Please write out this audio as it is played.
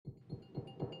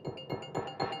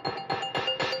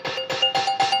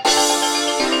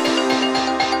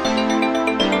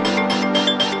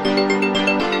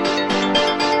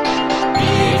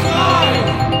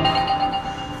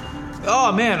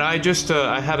Oh man, I just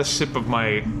I had a sip of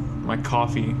my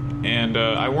coffee and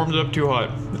I warmed it up too hot.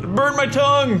 It burned my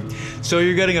tongue. So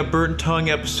you're getting a burnt tongue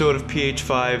episode of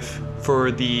PH5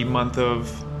 for the month of,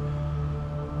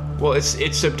 well,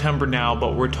 it's September now,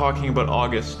 but we're talking about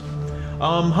August.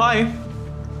 Hi.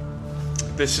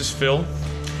 This is Phil.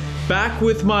 Back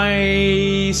with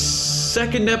my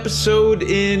second episode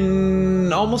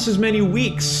in almost as many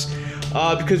weeks.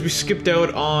 Because we skipped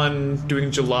out on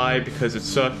doing July because it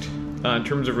sucked in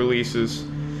terms of releases.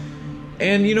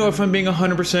 And, you know, if I'm being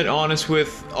 100% honest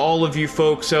with all of you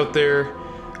folks out there,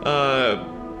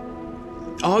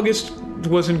 August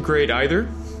wasn't great either.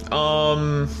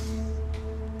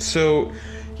 So,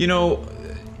 you know,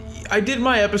 I did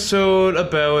my episode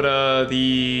about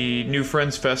the New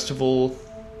Friends Festival,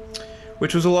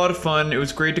 which was a lot of fun. It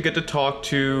was great to get to talk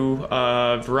to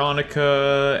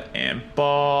Veronica and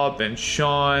Bob and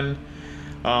Sean.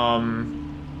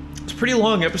 It's a pretty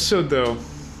long episode though,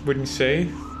 wouldn't you say?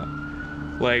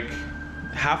 Like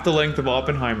half the length of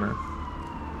Oppenheimer,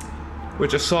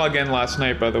 which I saw again last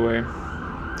night, by the way.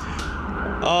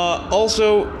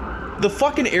 Also, the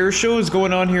fucking air show is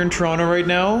going on here in Toronto right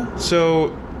now,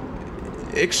 so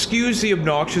excuse the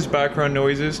obnoxious background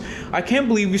noises. I can't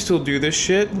believe we still do this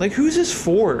shit. Like, who's this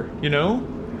for, you know?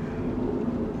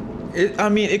 I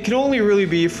mean, it can only really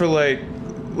be for, like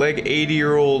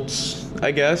 80-year-olds,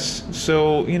 I guess.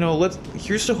 So, you know,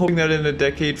 here's to hoping that in a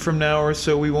decade from now or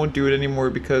so we won't do it anymore,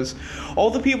 because all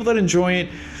the people that enjoy it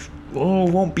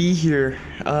won't be here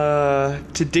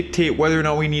to dictate whether or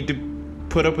not we need to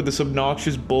put up with this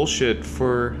obnoxious bullshit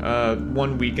for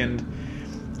one weekend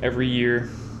every year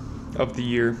of the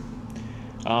year.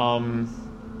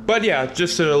 But yeah,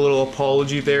 just a little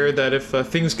apology there that if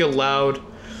things get loud,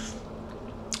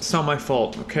 it's not my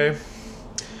fault, okay?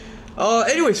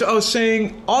 Anyway, so I was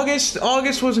saying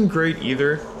August wasn't great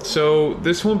either, so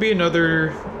this won't be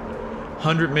another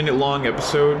 100-minute long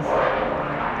episode.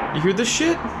 You hear this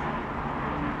shit?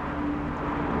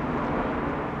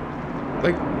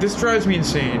 Like, this drives me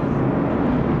insane.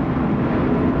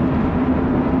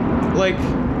 Like,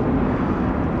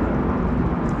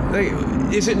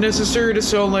 is it necessary to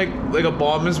sound like a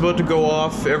bomb is about to go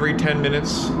off every 10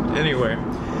 minutes? Anyway,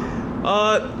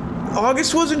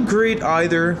 August wasn't great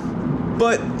either,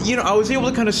 but, you know, I was able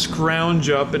to kind of scrounge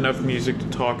up enough music to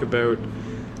talk about.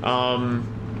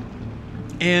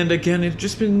 And again, it's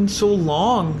just been so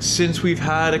long since we've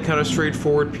had a kind of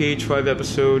straightforward PH5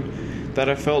 episode that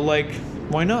I felt like,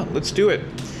 why not? Let's do it.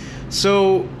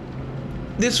 So,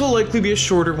 this will likely be a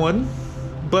shorter one.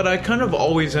 But I kind of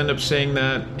always end up saying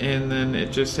that, and then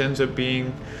it just ends up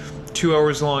being 2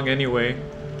 hours long anyway.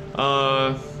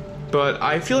 But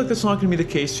I feel like that's not going to be the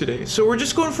case today. So we're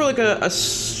just going for like a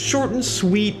short and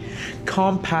sweet,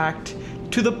 compact,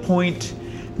 to the point,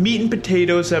 meat and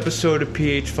potatoes episode of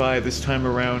PH5 this time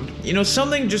around. You know,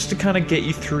 something just to kind of get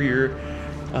you through your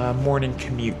morning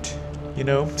commute. You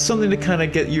know, something to kind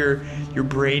of get your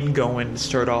brain going to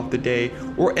start off the day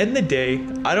or end the day.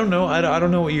 I don't know. I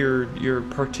don't know what your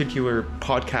particular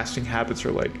podcasting habits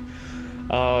are like.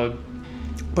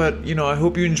 But, you know, I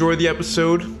hope you enjoy the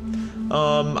episode.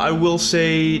 I will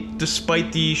say,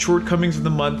 despite the shortcomings of the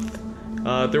month,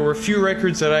 there were a few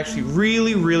records that I actually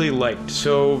really, really liked.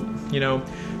 So, you know,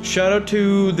 shout out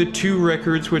to the 2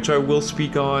 records, which I will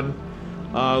speak on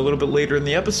a little bit later in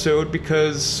the episode,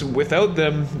 because without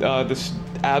them, this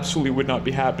absolutely would not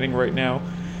be happening right now.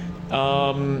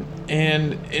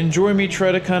 And enjoy me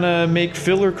try to kind of make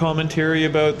filler commentary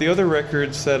about the other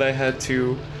records that I had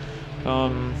to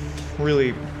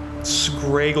really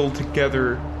scraggle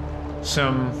together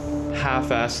some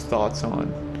half-assed thoughts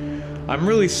on. I'm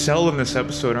really selling this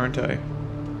episode, aren't I?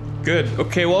 Good.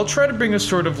 Okay, well, I'll try to bring a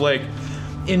sort of like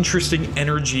interesting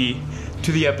energy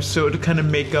to the episode to kind of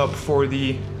make up for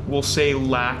the, we'll say,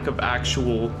 lack of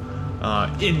actual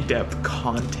in-depth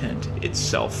content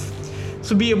itself. This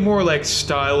will be a more like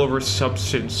style over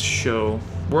substance show,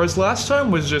 whereas last time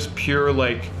was just pure,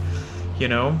 like, you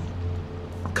know,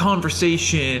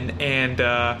 conversation and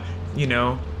you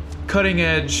know, cutting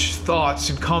edge thoughts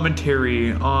and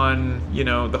commentary on, you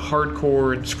know, the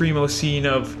hardcore and screamo scene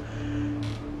of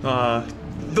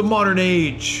the modern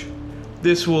age.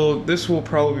 This will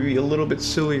probably be a little bit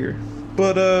sillier,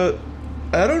 but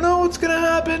I don't know what's gonna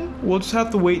happen. We'll just have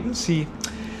to wait and see.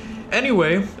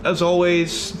 Anyway, as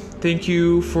always, thank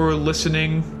you for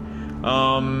listening.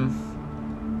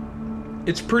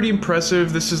 It's pretty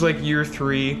impressive. This is like year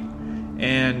 3,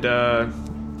 and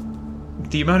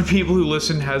the amount of people who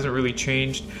listen hasn't really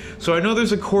changed. So I know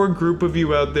there's a core group of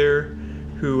you out there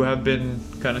who have been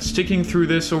kind of sticking through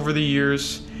this over the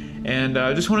years, and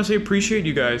I just want to say appreciate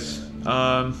you guys.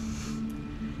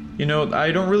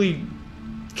 I don't really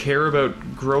care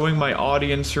about growing my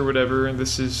audience or whatever, and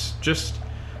this is just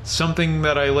something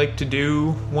that I like to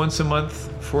do once a month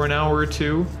for an hour or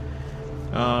two.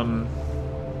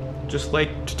 Just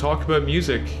like to talk about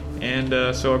music,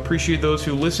 and so I appreciate those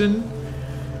who listen.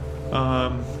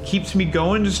 Keeps me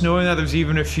going just knowing that there's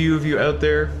even a few of you out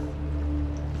there.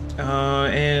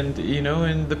 And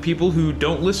the people who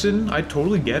don't listen, I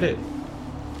totally get it.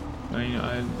 I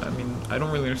mean, I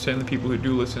don't really understand the people who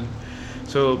do listen,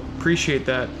 so appreciate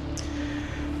that.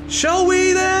 Shall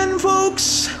we then,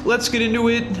 folks? Let's get into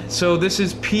it. So this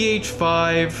is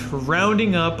PH5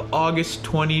 rounding up August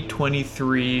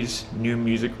 2023's new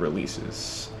music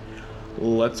releases.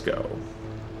 Let's go.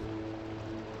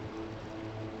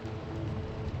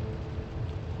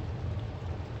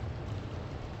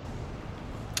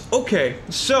 Okay,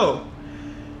 so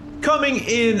coming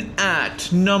in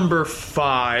at number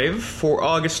 5 for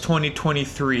August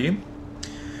 2023,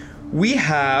 we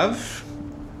have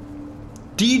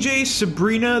DJ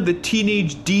Sabrina the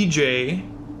Teenage DJ,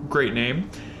 great name,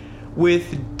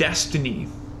 with Destiny.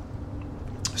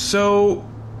 So,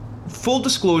 full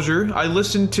disclosure, I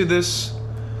listened to this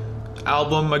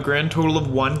album a grand total of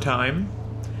 1 time,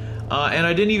 and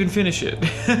I didn't even finish it.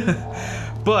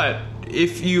 But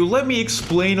if you let me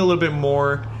explain a little bit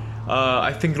more,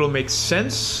 I think it'll make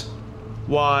sense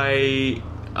why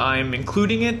I'm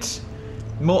including it.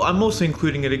 I'm mostly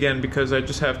including it again because I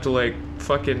just have to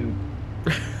fucking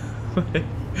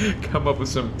come up with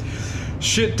some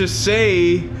shit to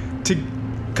say to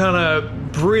kind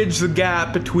of bridge the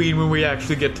gap between when we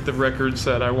actually get to the records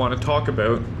that I want to talk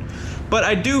about. But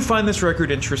I do find this record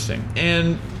interesting,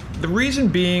 and the reason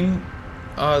being,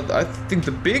 I think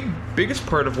the biggest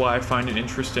part of why I find it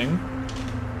interesting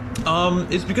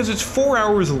is because it's 4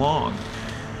 hours long.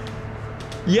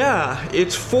 Yeah,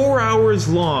 it's 4 hours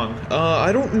long.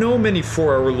 I don't know many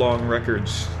 4-hour long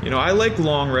records. I like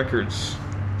long records.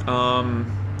 One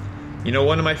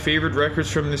of my favorite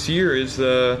records from this year is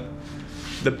the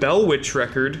Bell Witch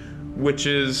record, which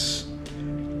is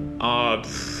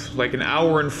like an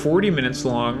hour and 40 minutes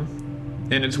long,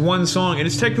 and it's one song, and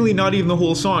it's technically not even the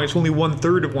whole song. It's only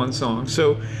 1/3 of one song.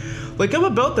 So, I'm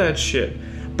about that shit.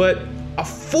 But a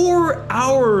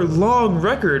 4-hour long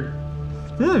record,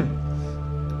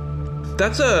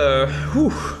 that's a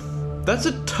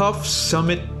tough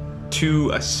summit to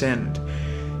ascend,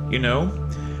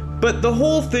 But the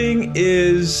whole thing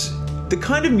is the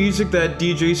kind of music that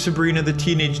DJ Sabrina the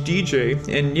Teenage DJ,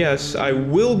 and yes, I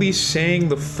will be saying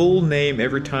the full name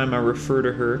every time I refer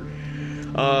to her,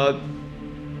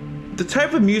 the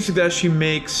type of music that she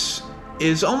makes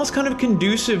is almost kind of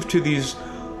conducive to these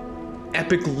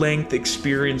epic length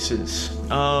experiences.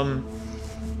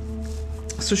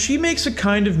 So she makes a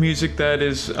kind of music that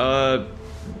is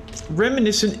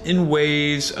reminiscent in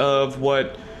ways of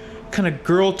what kind of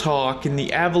Girl Talk and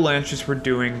the Avalanches were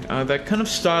doing. That kind of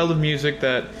style of music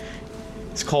that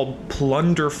it's called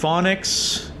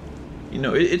plunderphonics.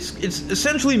 It's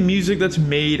essentially music that's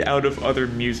made out of other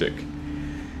music.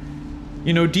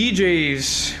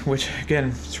 DJs, which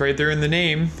again, it's right there in the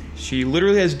name. She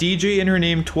literally has DJ in her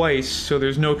name twice, so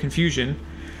there's no confusion.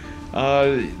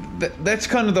 That's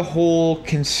kind of the whole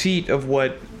conceit of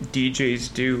what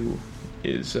DJs do.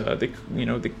 Is they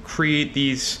create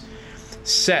these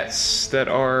sets that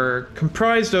are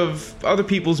comprised of other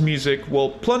people's music. Well,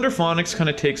 plunderphonics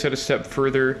kind of takes it a step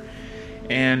further,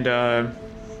 and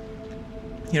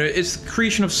it's the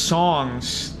creation of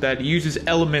songs that uses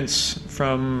elements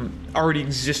from already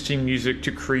existing music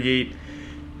to create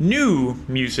new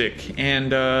music,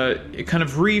 and it kind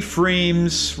of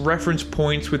reframes reference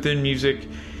points within music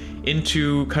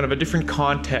into kind of a different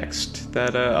context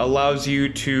that allows you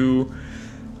to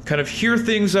kind of hear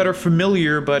things that are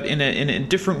familiar but in a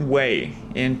different way,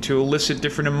 and to elicit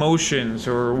different emotions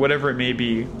or whatever it may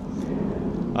be.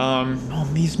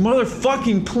 These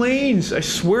motherfucking planes, I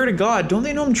swear to God, don't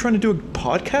they know I'm trying to do a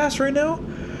podcast right now?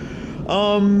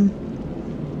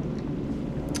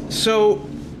 So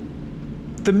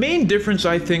the main difference,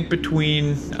 I think,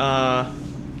 between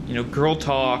Girl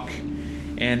Talk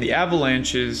and the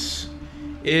Avalanches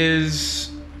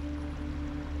is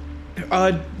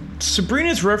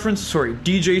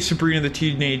DJ Sabrina the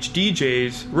Teenage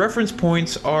DJ's reference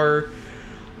points are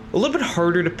a little bit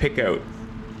harder to pick out.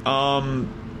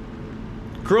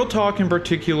 Girl Talk in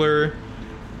particular,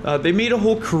 they made a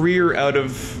whole career out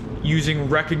of using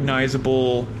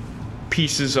recognizable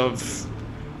pieces of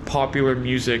popular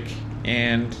music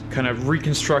and kind of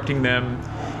reconstructing them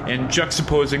and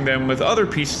juxtaposing them with other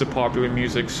pieces of popular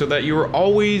music, so that it was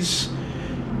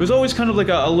always kind of like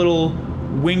a little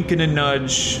wink and a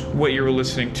nudge what you were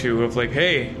listening to, of like,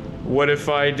 hey, What if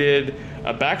I did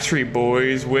a Backstreet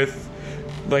Boys with,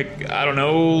 like, I don't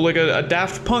know, like a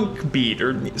Daft Punk beat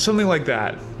or something like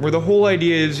that, where the whole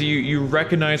idea is you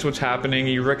recognize what's happening,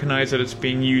 you recognize that it's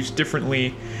being used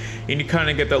differently, and you kind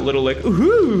of get that little, like,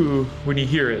 ooh, when you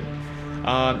hear it.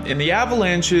 And the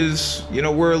Avalanches, you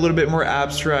know, were a little bit more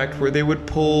abstract, where they would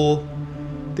pull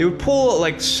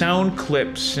like sound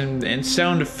clips and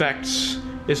sound effects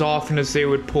as often as they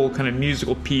would pull kind of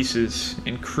musical pieces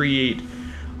and create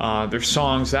their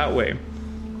songs that way.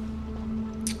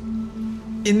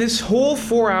 In this whole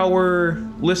 4-hour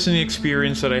listening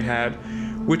experience that I had,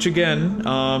 which again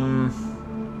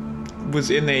was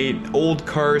in an old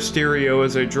car stereo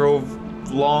as I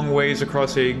drove long ways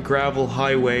across a gravel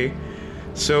highway,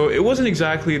 so it wasn't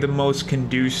exactly the most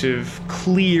conducive,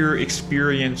 clear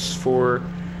experience for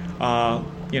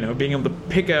being able to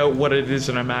pick out what it is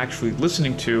that I'm actually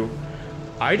listening to.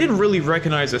 I didn't really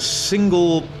recognize a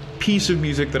single piece of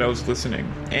music that I was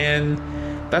listening, and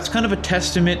that's kind of a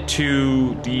testament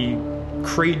to the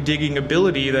crate digging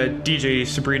ability that DJ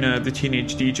Sabrina, the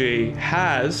teenage DJ,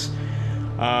 has.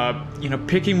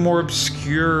 Picking more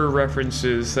obscure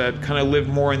references that kind of live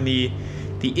more in the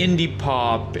indie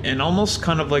pop and almost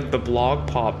kind of like the blog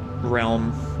pop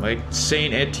realm, like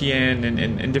Saint Etienne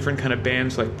and different kind of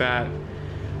bands like that.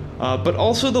 But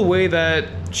also the way that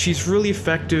she's really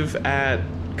effective at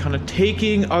kind of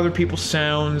taking other people's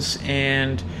sounds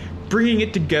and bringing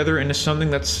it together into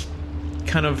something that's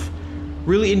kind of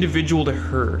really individual to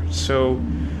her. So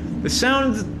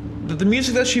the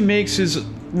music that she makes is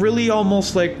really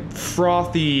almost like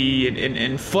frothy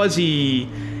and fuzzy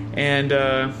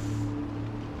and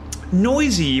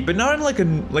noisy, but not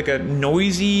in like a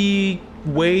noisy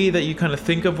way that you kind of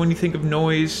think of when you think of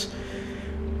noise.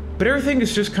 But everything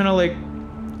is just kind of like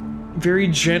very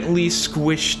gently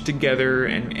squished together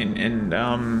and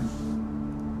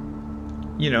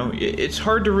it's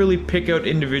hard to really pick out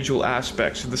individual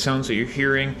aspects of the sounds that you're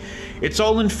hearing. It's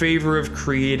all in favor of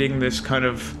creating this kind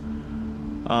of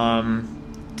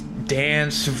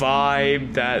dance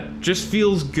vibe that just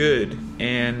feels good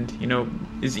and,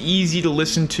 is easy to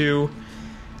listen to.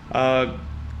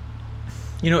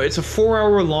 It's a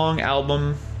 4-hour long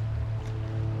album,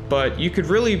 but you could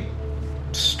really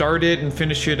start it and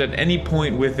finish it at any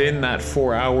point within that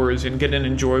 4 hours and get an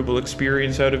enjoyable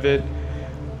experience out of it.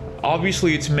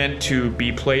 Obviously, it's meant to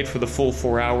be played for the full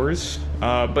 4 hours,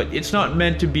 but it's not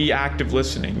meant to be active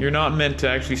listening. You're not meant to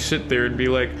actually sit there and be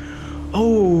like,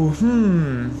 for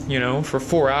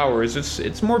 4 hours.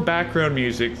 It's more background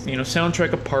music,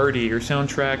 soundtrack a party or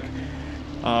soundtrack,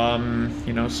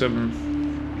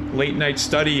 some late night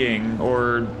studying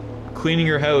or cleaning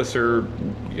your house or,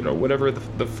 whatever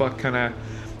the fuck kind of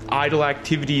idle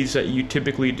activities that you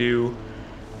typically do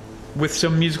with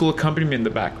some musical accompaniment in the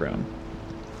background.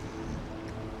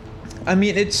 I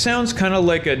mean, it sounds kind of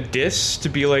like a diss to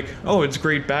be like, oh, it's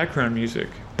great background music,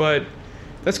 but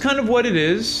that's kind of what it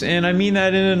is, and I mean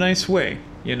that in a nice way,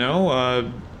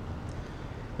 and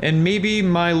maybe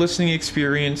my listening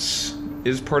experience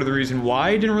is part of the reason why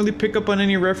I didn't really pick up on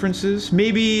any references.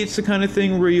 Maybe it's the kind of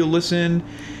thing where you'll listen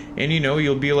and,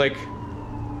 you'll be like,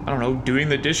 I don't know, doing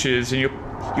the dishes, and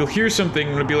you'll hear something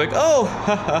and it'll be like, oh,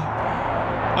 haha,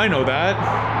 I know that.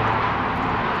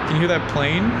 Can you hear that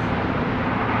plane?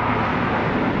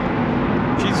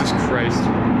 Jesus Christ.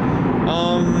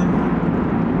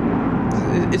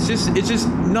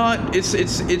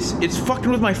 It's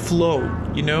fucking with my flow,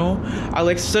 I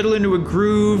like settle into a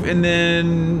groove and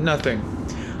then nothing.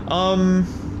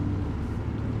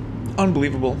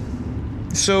 Unbelievable.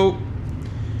 So,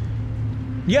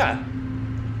 yeah.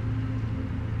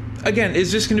 Again,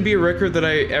 is this going to be a record that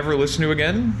I ever listen to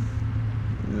again?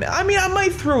 I mean, I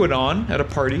might throw it on at a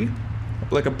party,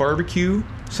 like a barbecue,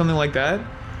 something like that.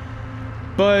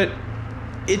 But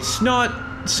it's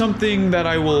not something that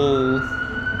I will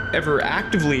ever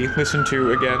actively listen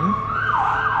to again.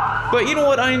 But you know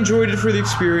what? I enjoyed it for the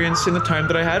experience and the time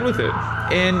that I had with it.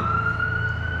 And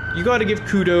you gotta give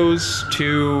kudos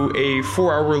to a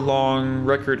 4-hour long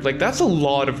record. Like, that's a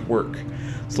lot of work.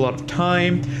 It's a lot of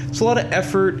time. It's a lot of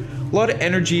effort. A lot of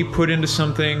energy put into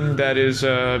something that is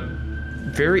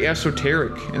very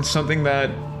esoteric and something that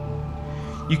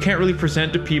you can't really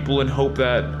present to people and hope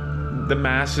that the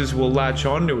masses will latch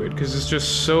onto it, because it's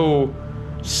just so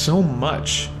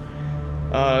much.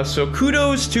 So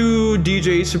kudos to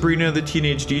DJ Sabrina, the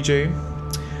teenage DJ.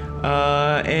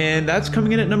 And that's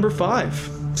coming in at number 5.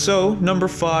 So, number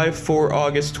 5 for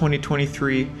August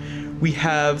 2023, we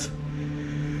have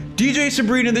DJ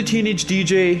Sabrina, the teenage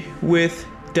DJ with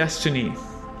Destiny.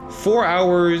 4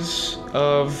 hours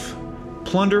of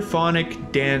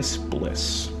plunderphonic dance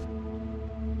bliss.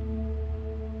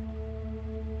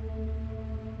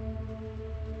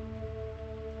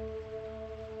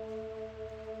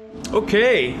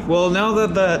 Okay, well, now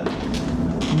that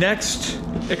next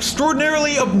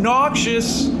extraordinarily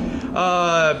obnoxious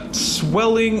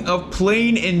swelling of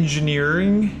plane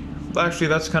engineering, actually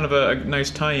that's kind of a nice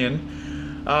tie-in,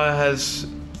 has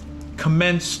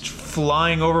commenced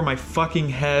flying over my fucking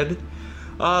head,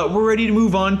 we're ready to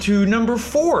move on to number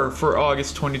 4 for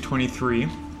August 2023.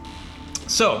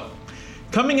 So,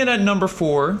 coming in at number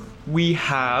 4, we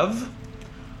have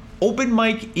Open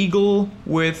Mike Eagle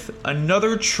with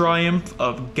another Triumph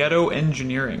of Ghetto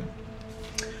Engineering.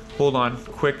 Hold on,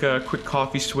 quick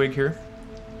coffee swig here.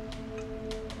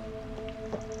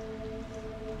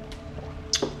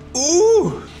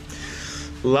 Ooh,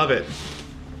 love it.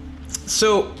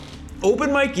 So,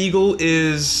 Open Mike Eagle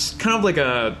is kind of like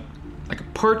a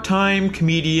part-time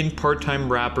comedian,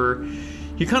 part-time rapper.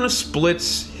 He kind of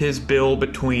splits his bill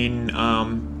between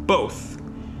both,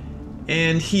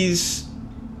 and he's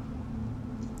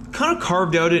kind of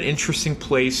carved out an interesting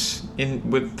place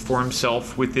for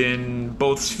himself within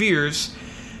both spheres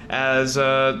as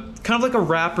kind of like a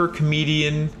rapper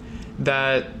comedian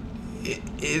that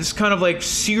is kind of like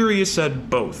serious at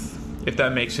both, if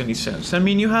that makes any sense. I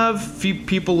mean, you have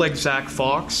people like Zach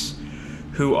Fox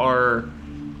who are,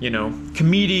 you know,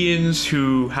 comedians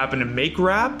who happen to make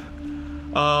rap,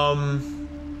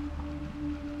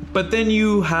 but then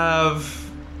you have,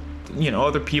 you know,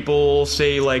 other people,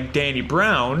 say like Danny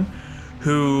Brown,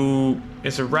 who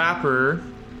is a rapper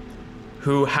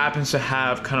who happens to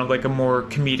have kind of like a more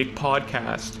comedic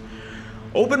podcast.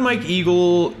 Open Mike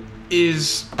Eagle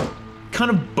is kind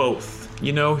of both.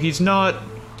 You know, he's not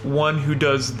one who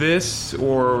does this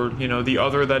or, you know, the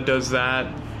other that does that.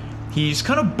 He's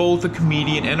kind of both a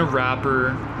comedian and a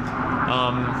rapper,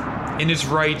 in his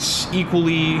rights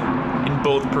equally in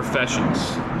both professions.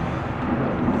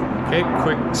 Okay,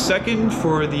 quick second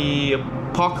for the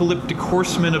apocalyptic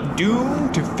horsemen of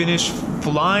doom to finish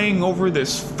flying over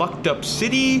this fucked up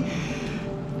city.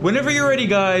 Whenever you're ready,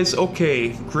 guys.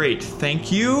 Okay, great.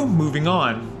 Thank you. Moving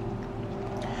on.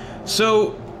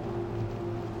 So,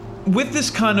 with this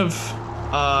kind of,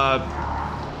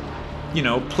 you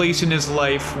know, place in his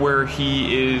life where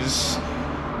he is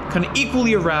kind of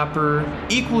equally a rapper,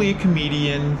 equally a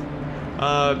comedian,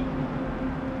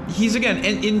 he's again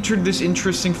entered this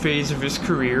interesting phase of his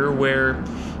career where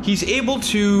he's able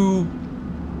to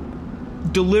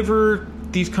deliver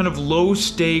these kind of low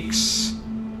stakes,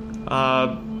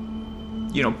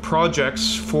 you know,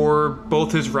 projects for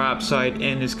both his rap side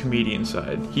and his comedian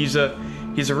side. He's a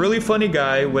really funny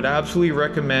guy. Would absolutely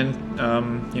recommend,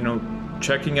 you know,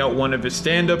 checking out one of his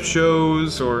stand-up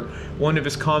shows or one of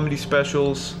his comedy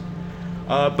specials.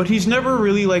 But he's never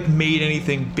really like made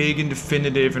anything big and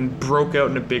definitive and broke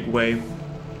out in a big way.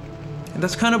 And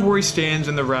that's kind of where he stands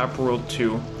in the rap world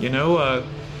too. You know,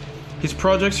 his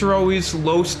projects are always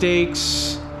low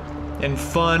stakes and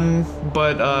fun,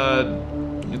 but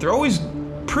they're always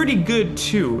pretty good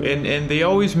too. And they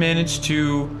always manage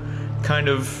to kind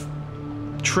of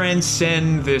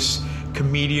transcend this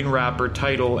comedian rapper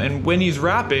title. And when he's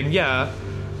rapping, yeah,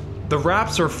 the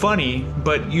raps are funny,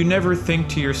 but you never think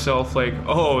to yourself like,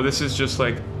 oh, this is just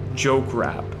like joke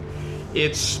rap.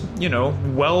 It's, you know,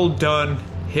 well done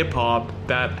hip-hop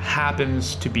that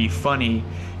happens to be funny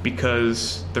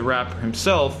because the rapper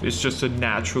himself is just a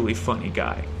naturally funny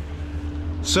guy.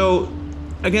 So,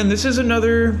 again, this is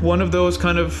another one of those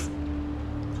kind of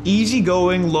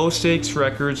easygoing, low-stakes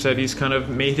records that he's kind of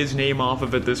made his name off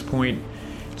of at this point.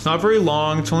 It's not very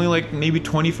long. It's only like maybe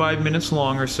 25 minutes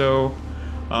long or so.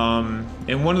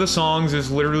 And one of the songs is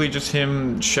literally just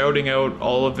him shouting out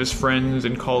all of his friends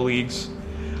and colleagues.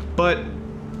 But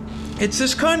it's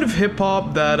this kind of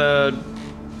hip-hop that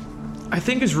I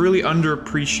think is really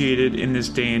underappreciated in this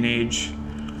day and age.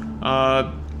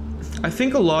 I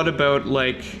think a lot about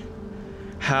like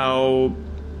how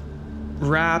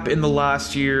rap in the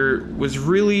last year was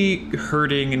really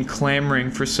hurting and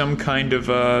clamoring for some kind of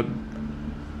a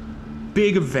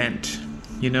big event,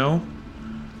 you know?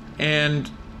 And,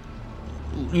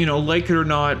 you know, like it or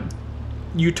not,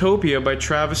 Utopia by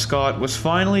Travis Scott was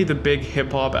finally the big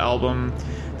hip-hop album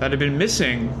that had been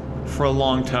missing for a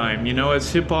long time. You know,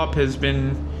 as hip-hop has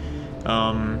been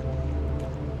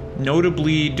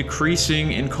notably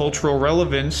decreasing in cultural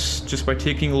relevance just by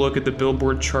taking a look at the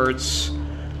Billboard charts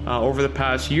over the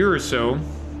past year or so.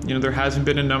 You know, there hasn't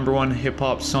been a number one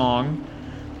hip-hop song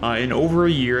in over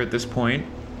a year at this point.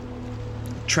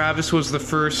 Travis was the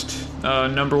first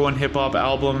number one hip-hop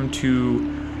album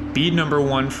to be number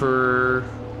one for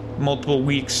multiple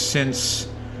weeks since,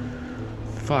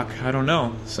 I don't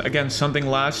know, again, something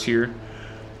last year.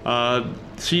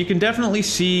 So you can definitely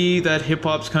see that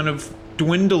hip-hop's kind of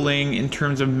dwindling in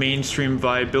terms of mainstream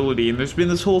viability. And there's been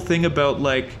this whole thing about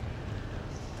like,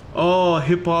 oh,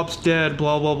 hip-hop's dead,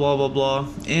 blah, blah, blah, blah, blah.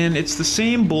 And it's the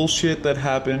same bullshit that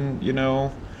happened, you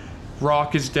know,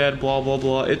 rock is dead, blah, blah,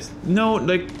 blah. It's, no,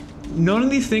 like, none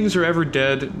of these things are ever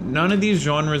dead. None of these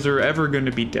genres are ever going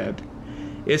to be dead.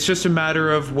 It's just a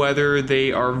matter of whether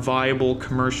they are viable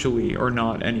commercially or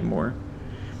not anymore.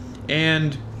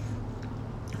 And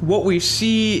what we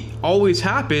see always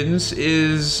happens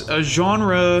is a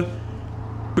genre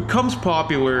becomes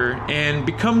popular and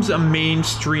becomes a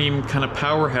mainstream kind of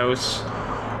powerhouse,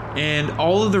 and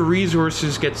all of the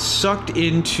resources get sucked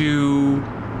into,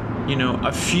 you know,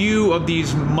 a few of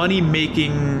these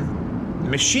money-making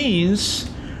machines,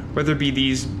 whether it be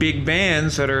these big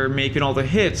bands that are making all the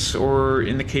hits, or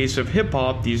in the case of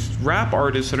hip-hop, these rap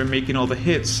artists that are making all the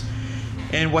hits.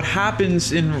 And what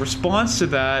happens in response to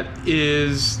that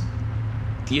is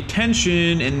the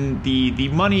attention and the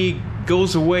money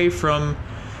goes away from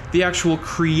the actual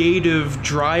creative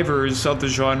drivers of the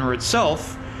genre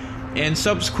itself, and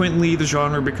subsequently the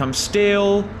genre becomes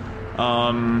stale,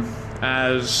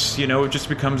 as, you know, it just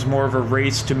becomes more of a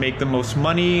race to make the most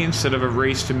money instead of a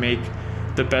race to make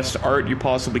the best art you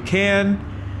possibly can,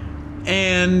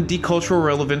 and the cultural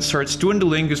relevance starts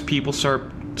dwindling because people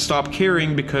stop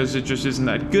caring because it just isn't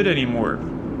that good anymore.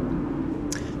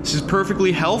 This is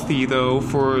perfectly healthy, though,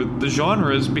 for the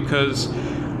genres, because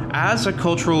as a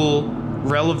cultural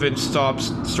relevance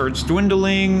starts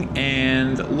dwindling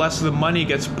and less of the money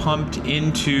gets pumped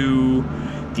into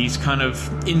these kind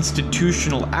of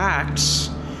institutional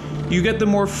acts, you get the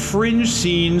more fringe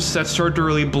scenes that start to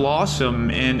really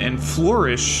blossom and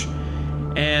flourish.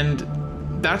 And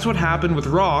that's what happened with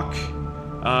rock.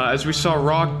 As we saw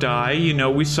rock die, you know,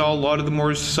 we saw a lot of the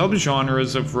more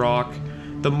subgenres of rock,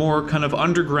 the more kind of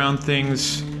underground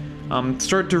things,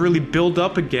 start to really build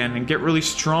up again and get really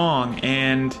strong.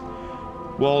 And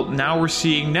well, now we're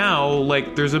seeing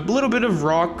like, there's a little bit of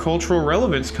rock cultural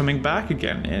relevance coming back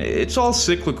again. And it's all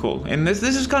cyclical. And this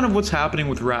is kind of what's happening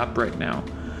with rap right now.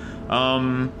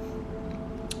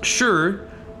 Sure,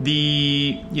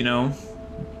 the, you know,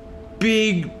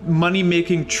 big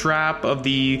money-making trap of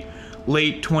the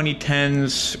late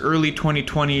 2010s, early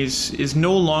 2020s is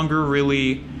no longer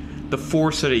really the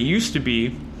force that it used to be.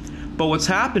 But what's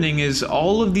happening is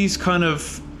all of these kind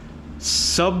of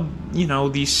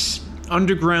these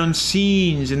underground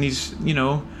scenes and these, you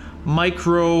know,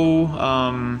 micro,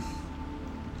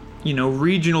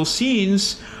 regional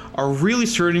scenes are really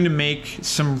starting to make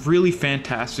some really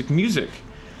fantastic music.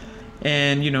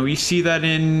 And, you know, you see that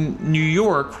in New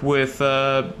York with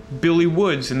Billy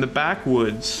Woods in the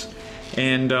Backwoods,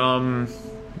 and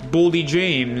Boldy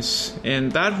James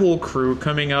and that whole crew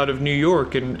coming out of New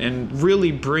York and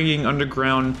really bringing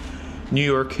underground New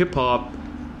York hip-hop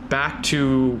back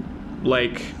to,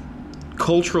 like,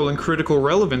 cultural and critical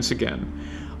relevance again.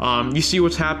 You see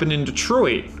what's happened in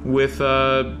Detroit with,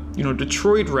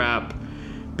 Detroit rap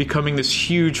becoming this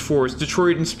huge force.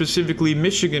 Detroit and specifically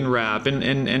Michigan rap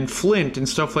and Flint and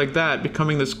stuff like that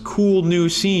becoming this cool new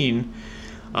scene.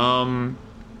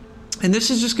 And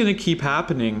this is just going to keep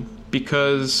happening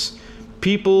because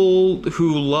people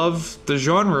who love the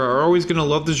genre are always going to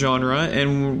love the genre.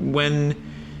 And when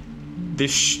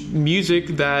this music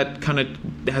that kind of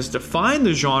has defined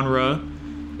the genre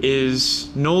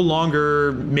is no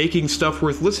longer making stuff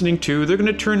worth listening to, they're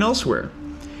going to turn elsewhere.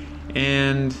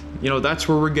 And, you know, that's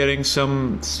where we're getting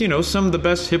some of the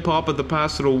best hip-hop of the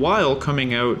past little while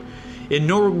coming out, in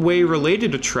no way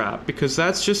related to trap, because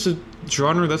that's just a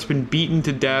genre that's been beaten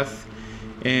to death.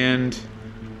 And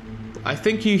I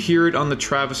think you hear it on the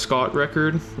Travis Scott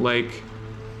record, like,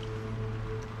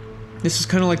 this is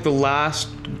kind of like the last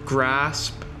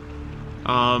grasp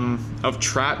of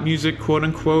trap music,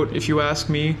 quote-unquote, if you ask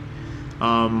me.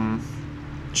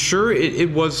 Sure,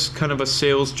 it was kind of a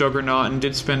sales juggernaut and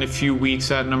did spend a few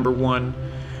weeks at number one,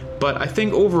 but I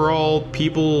think overall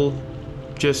people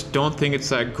just don't think it's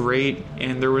that great,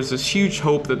 and there was this huge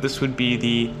hope that this would be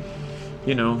the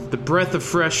breath of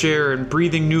fresh air and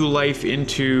breathing new life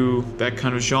into that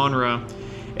kind of genre,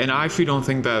 and I actually don't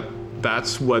think that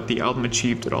that's what the album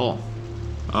achieved at all.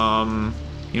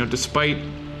 Despite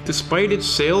its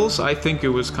sales, I think it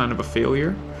was kind of a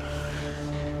failure.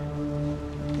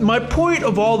 My point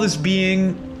of all this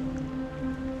being,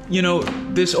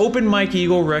 this Open Mike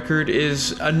Eagle record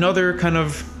is another kind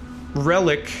of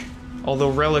relic,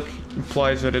 although relic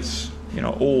implies that it's,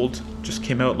 old, just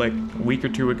came out like a week or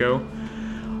two ago,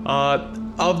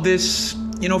 of this,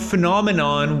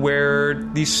 phenomenon where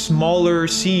these smaller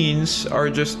scenes are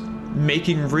just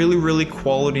making really, really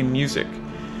quality music.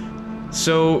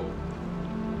 So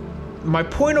my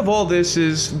point of all this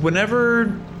is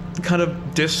whenever kind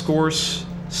of discourse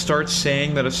starts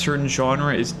saying that a certain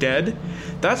genre is dead,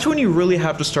 that's when you really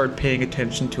have to start paying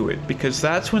attention to it, because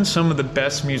that's when some of the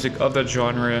best music of that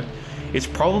genre is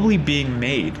probably being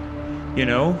made. You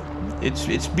know,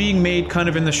 it's being made kind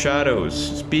of in the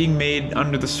shadows. It's being made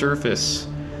under the surface,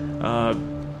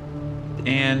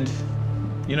 and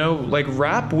you know, like,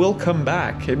 rap will come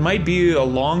back. It might be a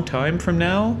long time from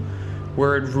now,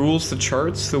 where it rules the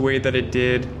charts the way that it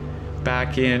did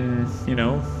back in, you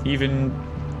know, even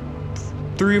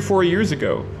 3 or 4 years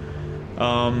ago.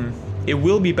 It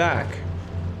will be back,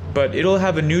 but it'll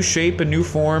have a new shape, a new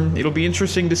form. It'll be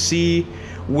interesting to see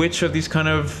which of these kind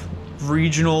of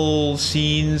regional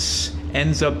scenes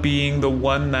ends up being the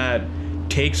one that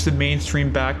takes the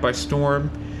mainstream back by storm.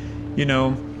 You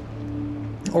know,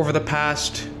 over the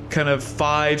past kind of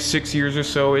 5-6 years or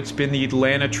so, it's been the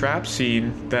Atlanta trap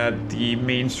scene that the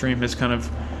mainstream has kind of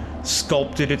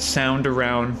sculpted its sound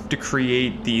around to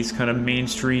create these kind of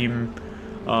mainstream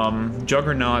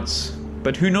juggernauts.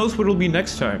 But who knows what it'll be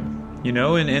next time? You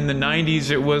know, in the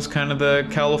 90s, it was kind of the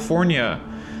California,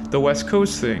 the West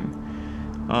Coast thing.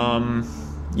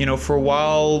 You know, for a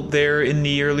while there in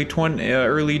the early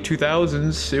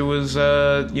 2000s, it was,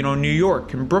 you know, New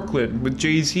York and Brooklyn with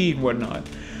Jay-Z and whatnot.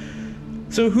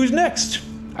 So who's next?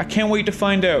 I can't wait to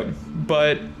find out.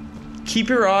 But keep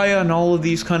your eye on all of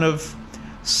these kind of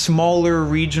smaller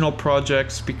regional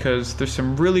projects, because there's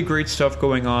some really great stuff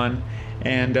going on.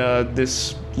 And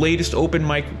this latest Open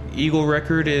Mike Eagle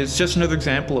record is just another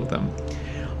example of them.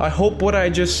 I hope what I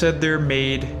just said there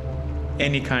made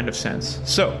any kind of sense.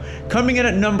 So, coming in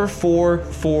at number 4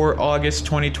 for August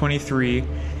 2023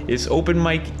 is Open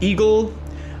Mike Eagle,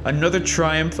 another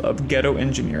triumph of ghetto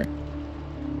engineering.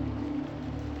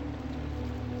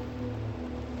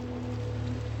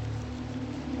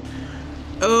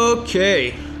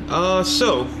 Okay,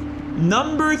 so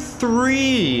number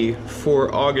 3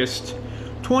 for August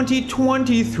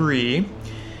 2023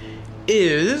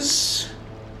 is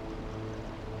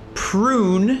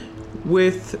Prune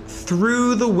with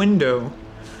Through the Window.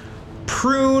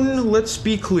 Prune, let's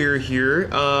be clear here,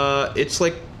 it's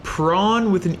like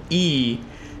prawn with an E,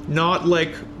 not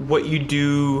like what you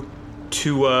do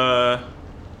to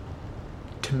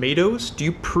tomatoes. Do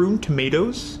you prune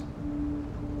tomatoes?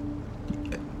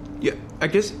 Yeah, I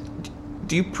guess.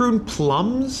 Do you prune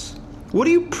plums? What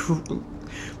do you prune?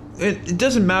 It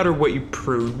doesn't matter what you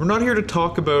prune. We're not here to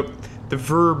talk about the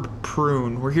verb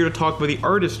prune. We're here to talk about the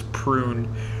artist Prune,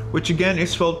 which again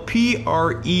is spelled Prewn.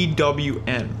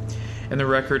 And the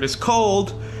record is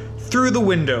called Through the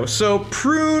Window. So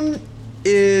Prune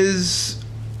is,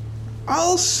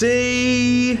 I'll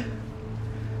say,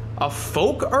 a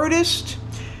folk artist.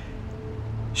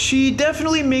 She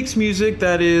definitely makes music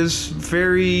that is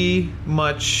very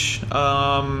much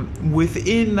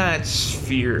within that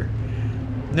sphere.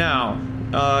 Now,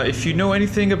 if you know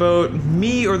anything about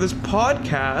me or this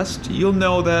podcast, you'll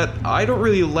know that I don't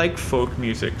really like folk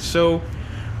music. So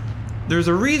there's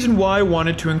a reason why I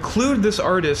wanted to include this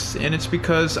artist, and it's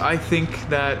because I think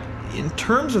that in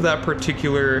terms of that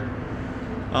particular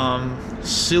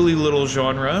silly little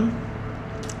genre,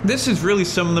 this is really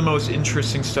some of the most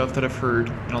interesting stuff that I've heard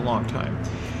in a long time.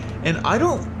 And I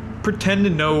don't pretend to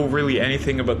know really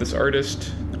anything about this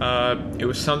artist. It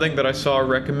was something that I saw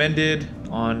recommended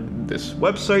on this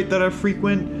website that I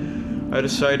frequent. I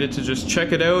decided to just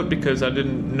check it out because I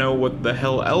didn't know what the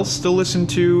hell else to listen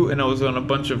to, and I was on a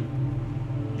bunch of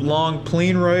long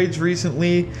plane rides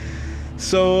recently.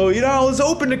 So, you know, I was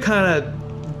open to kind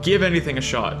of give anything a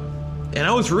shot. And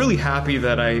I was really happy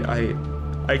that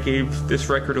I gave this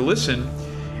record a listen,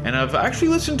 and I've actually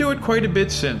listened to it quite a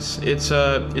bit since. It's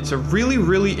a really,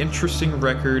 really interesting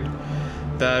record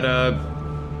that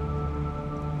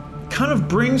kind of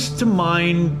brings to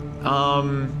mind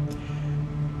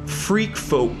freak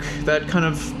folk, that kind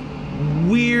of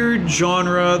weird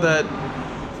genre that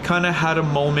kind of had a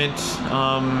moment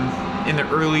in the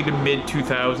early to mid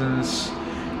 2000s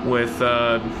with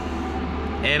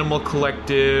Animal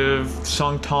Collective,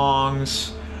 Sung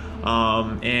Tongs,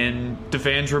 and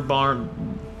Devendra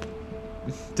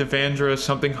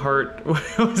something Hart.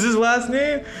 What was his last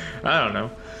name? I don't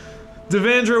know.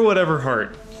 Devendra whatever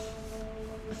Hart.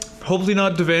 Hopefully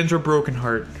not Devendra Broken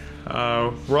Heart.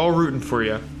 We're all rooting for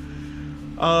you.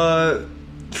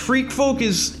 Freak folk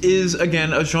is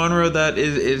again a genre that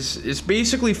is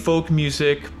basically folk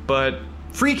music, but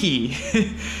freaky,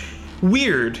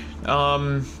 weird,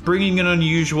 bringing in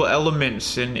unusual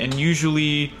elements and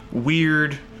usually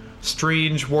weird,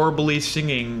 strange, warbly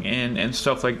singing and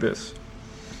stuff like this.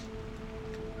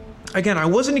 Again, I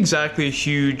wasn't exactly a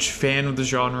huge fan of the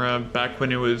genre back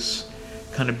when it was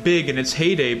kind of big in its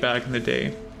heyday back in the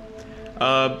day.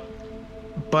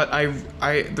 But I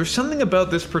there's something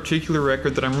about this particular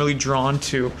record that I'm really drawn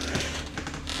to.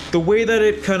 The way that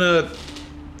it kind of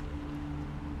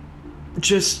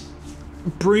just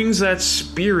brings that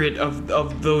spirit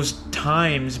of those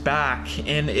times back,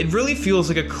 and it really feels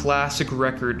like a classic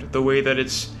record, the way that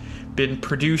it's been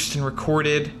produced and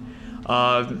recorded.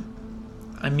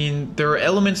 I mean, there are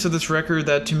elements of this record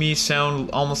that to me sound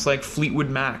almost like Fleetwood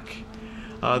Mac.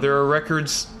 There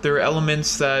are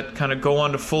elements that kind of go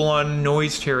on to full-on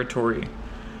noise territory.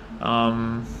 There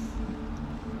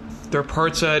are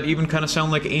parts that even kind of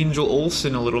sound like Angel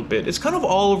Olsen a little bit. It's kind of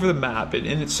all over the map, and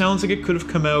it sounds like it could have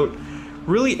come out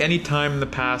really any time in the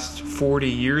past 40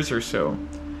 years or so.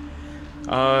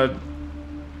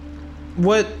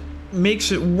 What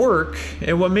makes it work,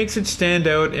 and what makes it stand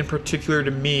out in particular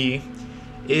to me,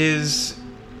 is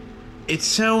it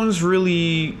sounds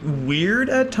really weird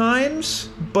at times,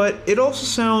 but it also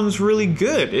sounds really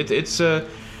good. It's a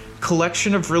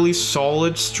collection of really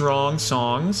solid, strong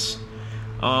songs.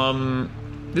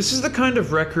 This is the kind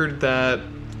of record that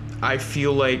I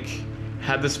feel like,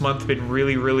 had this month been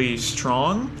really, really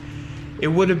strong, it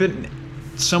would have been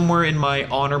somewhere in my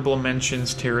honorable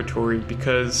mentions territory,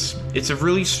 because it's a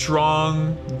really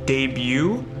strong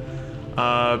debut.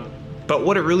 But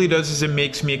what it really does is it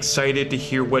makes me excited to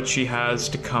hear what she has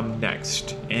to come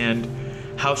next, and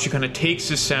how she kind of takes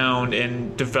the sound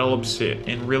and develops it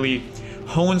and really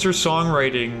hones her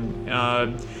songwriting.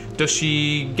 Does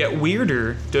she get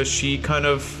weirder? Does she kind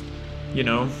of,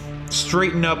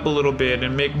 straighten up a little bit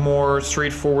and make more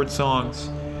straightforward songs?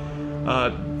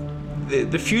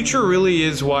 The future really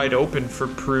is wide open for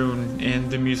Prune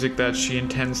and the music that she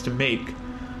intends to make.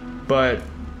 But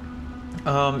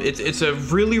it's a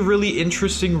really, really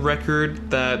interesting record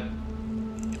that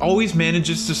always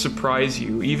manages to surprise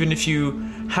you, even if you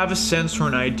have a sense or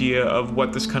an idea of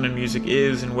what this kind of music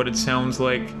is and what it sounds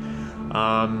like.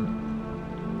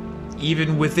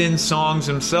 Even within songs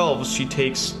themselves, she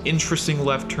takes interesting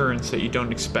left turns that you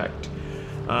don't expect.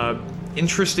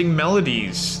 Interesting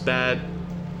melodies that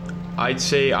I'd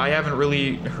say I haven't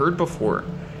really heard before,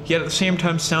 yet at the same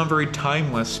time sound very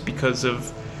timeless because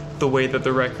of the way that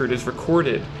the record is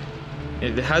recorded.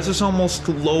 It has this almost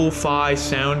lo-fi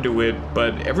sound to it,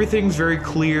 but everything's very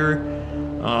clear.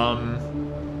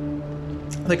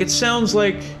 Like, it sounds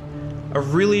like a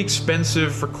really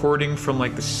expensive recording from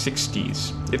like the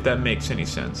 60s, if that makes any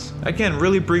sense. Again,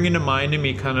 really bringing to mind to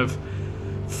me kind of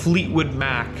Fleetwood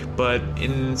Mac, but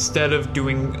instead of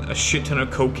doing a shit ton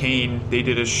of cocaine, they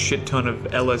did a shit ton of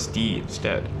LSD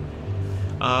instead.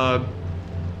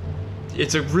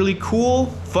 It's a really cool,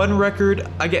 fun record.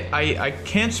 I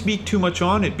can't speak too much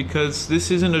on it because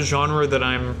this isn't a genre that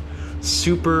I'm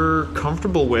super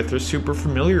comfortable with or super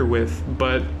familiar with,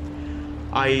 but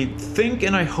I think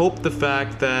and I hope the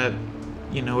fact that,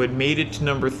 it made it to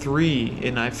number 3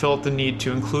 and I felt the need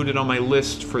to include it on my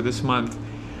list for this month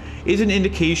is an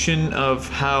indication of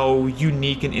how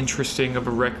unique and interesting of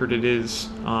a record it is,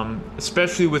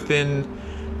 especially within,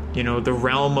 the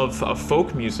realm of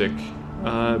folk music.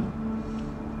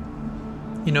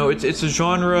 It's a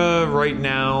genre right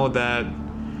now that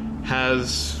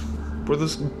has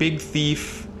this Big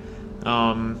Thief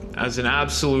as an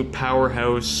absolute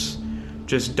powerhouse,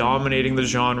 just dominating the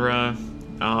genre.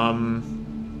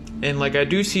 And I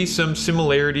do see some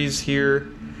similarities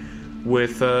here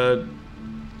with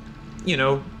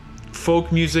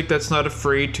folk music that's not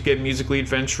afraid to get musically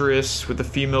adventurous with a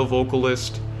female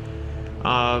vocalist.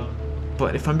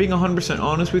 But if I'm being 100%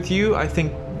 honest with you, I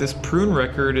think this Prune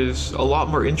record is a lot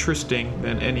more interesting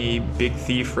than any Big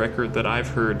Thief record that I've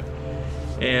heard.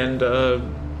 And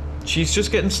she's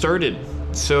just getting started.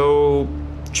 So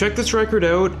check this record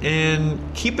out and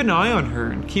keep an eye on her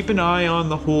and keep an eye on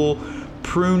the whole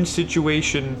Prune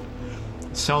situation.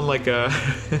 I sound like a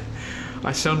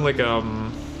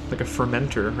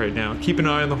fermenter right now. Keep an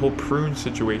eye on the whole Prune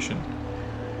situation.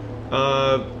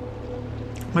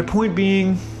 My point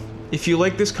being, if you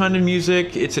like this kind of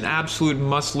music, it's an absolute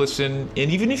must listen.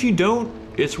 And even if you don't,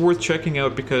 it's worth checking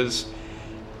out because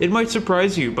it might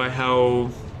surprise you by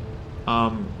how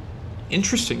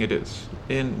interesting it is.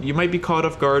 And you might be caught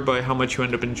off guard by how much you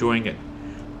end up enjoying it.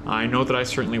 I know that I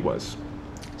certainly was.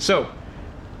 So,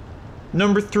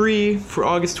 number 3 for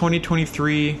August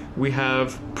 2023, we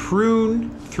have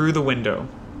Prune Through the Window.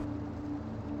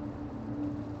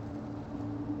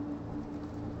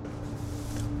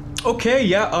 Okay,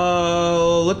 yeah,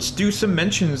 let's do some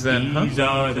mentions then, These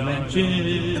are the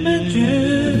mentions.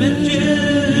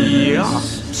 Yeah.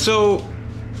 So,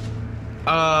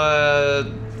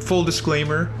 full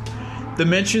disclaimer, the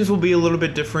mentions will be a little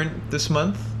bit different this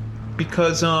month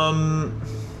because I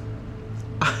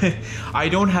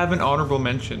don't have an honorable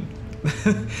mention.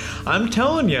 I'm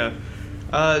telling you,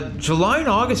 July and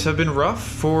August have been rough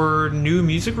for new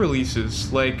music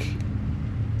releases. Like,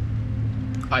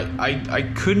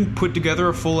 I couldn't put together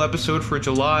a full episode for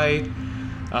July.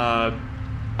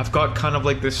 I've got kind of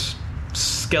like this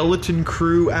skeleton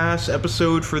crew ass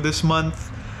episode for this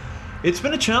month. It's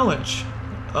been a challenge.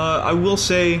 I will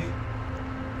say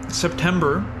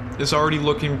September is already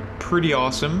looking pretty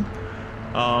awesome.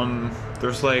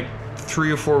 There's like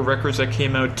 3 or 4 records that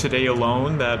came out today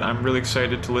alone that I'm really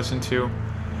excited to listen to.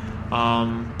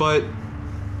 But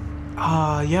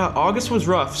August was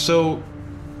rough. So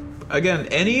again,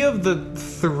 any of the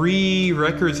 3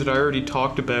 records that I already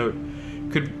talked about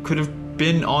could have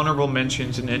been honorable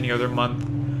mentions in any other month.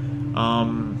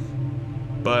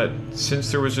 But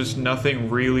since there was just nothing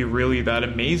really that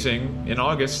amazing in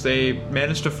August, they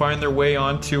managed to find their way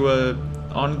onto the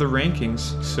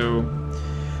rankings. So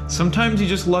sometimes you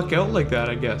just luck out like that,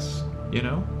 I guess, you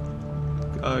know?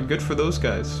 Good for those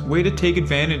guys. Way to take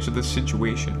advantage of the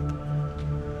situation.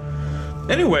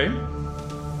 Anyway,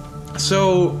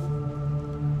 so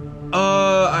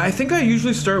I think I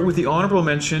usually start with the honorable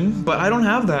mention, but I don't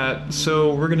have that,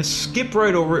 so we're gonna skip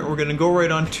right over it and we're gonna go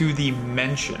right on to the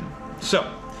mention. So,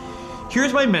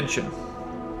 here's my mention.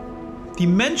 The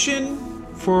mention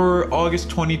for August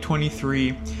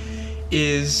 2023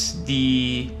 is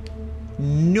the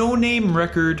no-name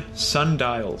record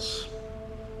Sundials.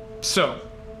 So,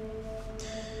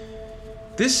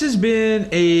 this has been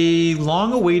a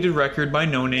long-awaited record by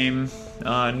No Name.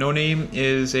 No Name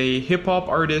is a hip-hop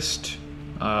artist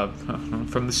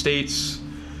from the States.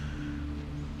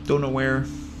 Don't know where,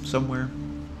 somewhere.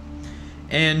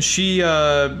 And she,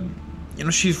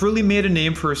 she's really made a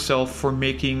name for herself for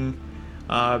making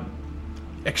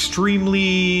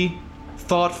extremely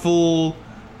thoughtful,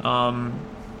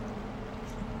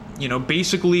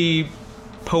 basically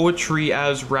poetry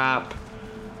as rap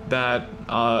that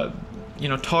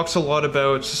talks a lot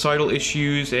about societal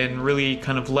issues and really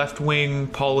kind of left-wing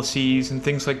policies and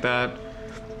things like that.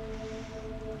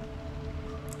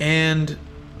 And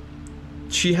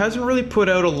she hasn't really put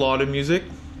out a lot of music.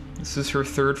 This is her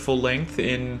 3rd full length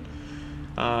in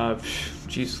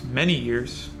many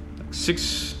years, like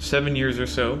 6-7 years or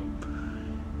so.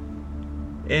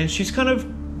 And she's kind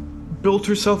of built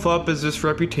herself up as this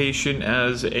reputation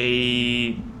as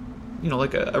a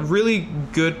really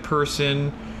good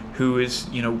person who is,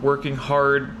 working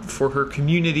hard for her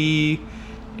community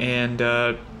and,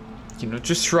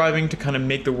 just striving to kind of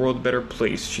make the world a better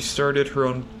place. She started her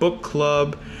own book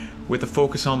club with a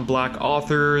focus on Black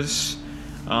authors.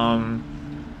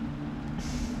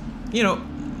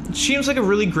 Seems like a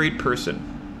really great person.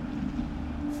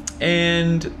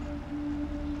 And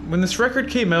when this record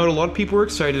came out, a lot of people were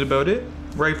excited about it,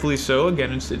 rightfully so.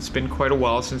 Again, it's been quite a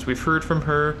while since we've heard from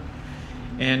her.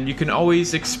 And you can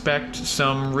always expect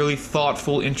some really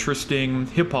thoughtful, interesting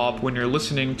hip-hop when you're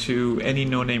listening to any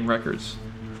no-name records.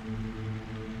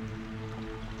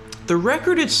 The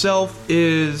record itself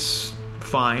is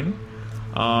fine.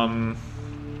 I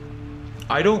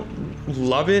don't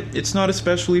love it. It's not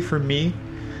especially for me.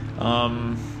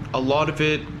 A lot of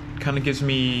it kind of gives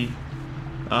me,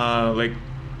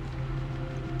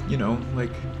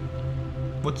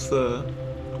 what's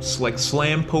like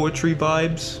slam poetry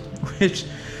vibes. Which,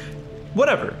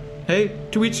 whatever. Hey,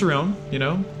 to each their own,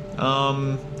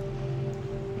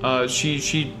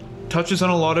 She touches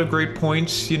on a lot of great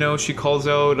points. She calls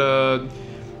out, the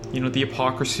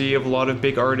hypocrisy of a lot of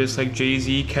big artists like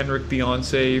Jay-Z, Kendrick,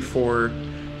 Beyonce for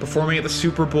performing at the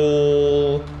Super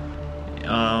Bowl.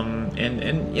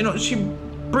 She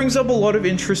brings up a lot of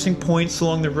interesting points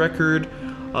along the record.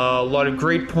 A lot of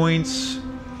great points.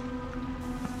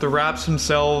 The raps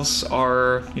themselves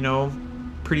are,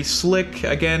 pretty slick.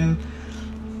 Again,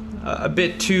 a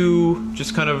bit too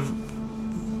just kind of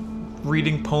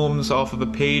reading poems off of a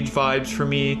page vibes for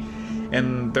me,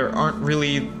 and there aren't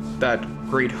really that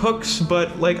great hooks, but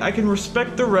I can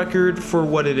respect the record for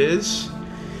what it is,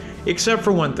 except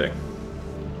for one thing.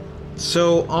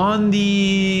 So on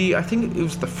I think it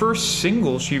was the first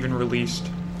single she even released.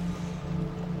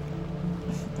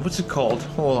 What's it called?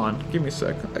 Hold on, give me a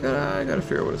sec. I gotta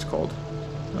figure out what it's called.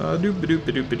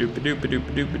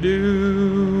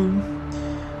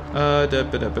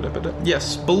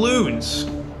 Yes, Balloons.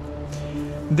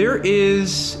 There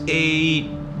is a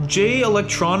J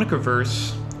Electronica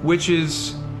verse, which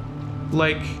is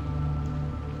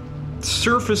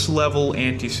surface level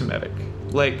anti-Semitic.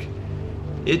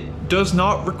 It does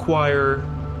not require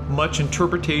much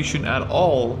interpretation at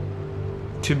all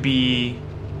to be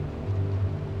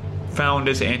found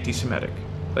as anti-Semitic.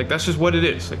 Like, that's just what it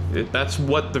is. Like, that's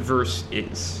what the verse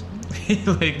is.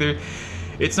 Like,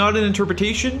 it's not an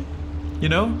interpretation, you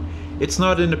know? It's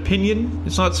not an opinion.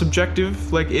 It's not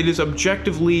subjective. Like, it is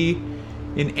objectively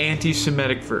an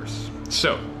anti-Semitic verse.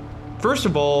 So, first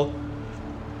of all,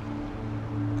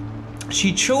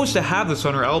 she chose to have this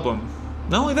on her album.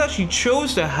 Not only that, she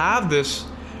chose to have this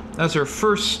as her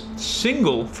first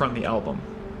single from the album.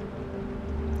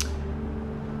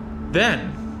 Then,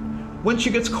 when she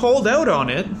gets called out on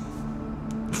it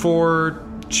for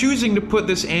choosing to put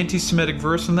this anti-Semitic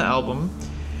verse on the album,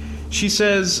 she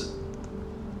says,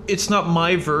 it's not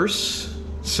my verse,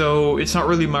 so it's not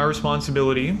really my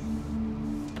responsibility.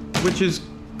 Which is,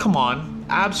 come on,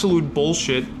 absolute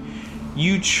bullshit.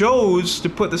 You chose to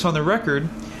put this on the record.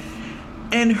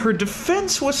 And her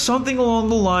defense was something along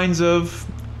the lines of,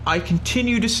 I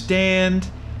continue to stand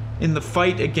in the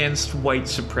fight against white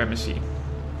supremacy.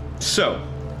 So,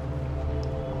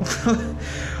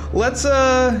 let's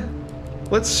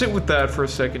sit with that for a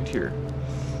second here.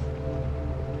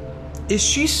 Is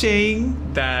she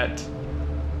saying that,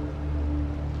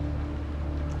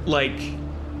 like,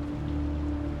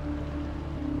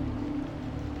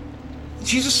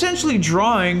 she's essentially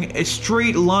drawing a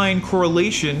straight line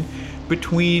correlation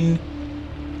between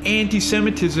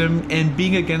anti-Semitism and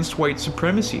being against white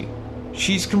supremacy?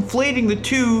 She's conflating the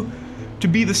two to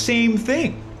be the same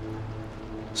thing.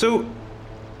 So,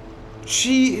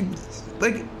 she,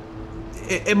 like,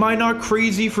 am I not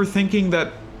crazy for thinking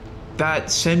that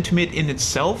that sentiment in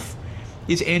itself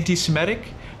is anti-Semitic?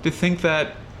 To think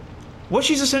that what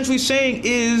she's essentially saying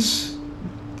is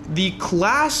the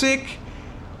classic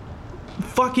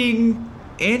fucking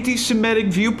anti-Semitic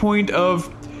viewpoint of,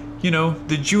 you know,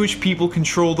 the Jewish people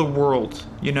control the world,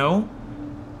 you know?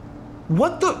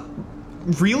 What the...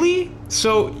 Really?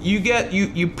 So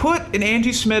you put an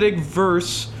anti-Semitic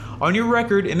verse on your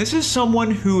record, and this is someone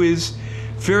who is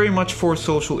very much for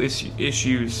social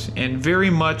issues and very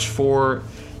much for,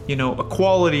 you know,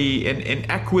 equality and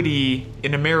equity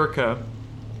in America.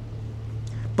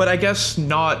 But I guess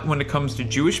not when it comes to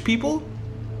Jewish people.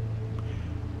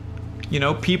 You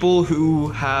know, people who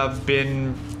have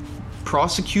been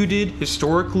prosecuted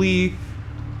historically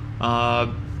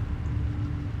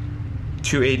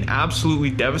to an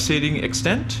absolutely devastating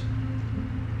extent.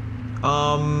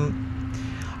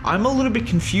 I'm a little bit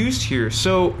confused here.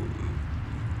 So,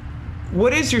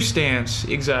 what is your stance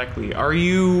exactly? Are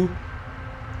you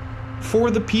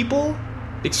for the people,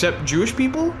 except Jewish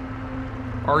people?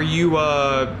 Are you,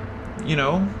 you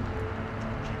know,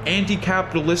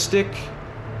 anti-capitalistic,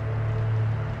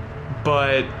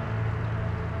 but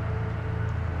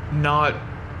not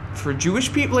for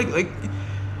Jewish people? Like,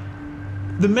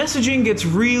 the messaging gets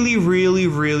really, really,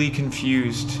 really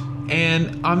confused.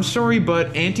 And I'm sorry,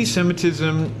 but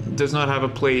anti-Semitism does not have a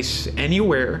place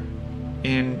anywhere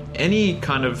in any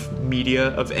kind of media,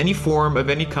 of any form, of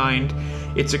any kind.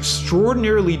 It's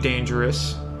extraordinarily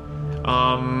dangerous.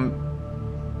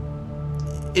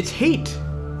 It's hate.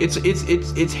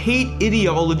 It's hate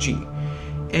ideology.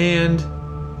 And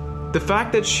the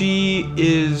fact that she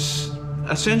is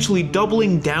essentially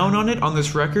doubling down on it on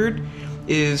this record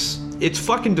it's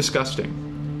fucking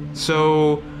disgusting.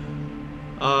 So,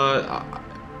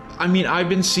 I mean, I've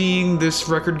been seeing this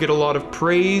record get a lot of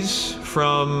praise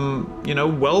from, you know,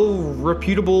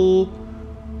 well-reputable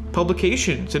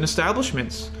publications and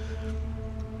establishments.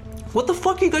 What the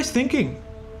fuck are you guys thinking?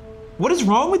 What is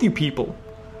wrong with you people?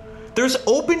 There's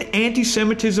open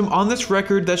anti-Semitism on this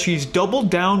record that she's doubled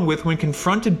down with when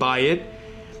confronted by it,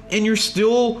 and you're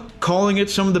still calling it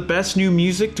some of the best new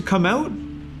music to come out?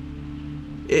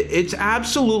 It's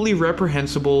absolutely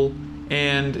reprehensible,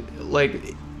 and,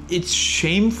 like, it's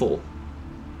shameful.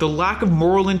 The lack of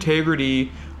moral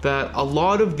integrity that a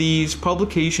lot of these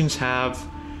publications have.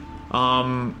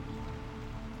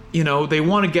 You know, they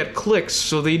want to get clicks,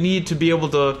 so they need to be able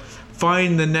to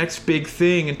find the next big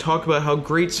thing and talk about how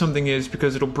great something is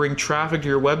because it'll bring traffic to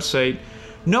your website.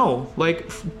 No,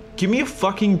 like, give me a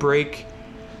fucking break.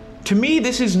 To me,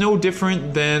 this is no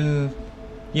different than,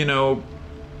 you know,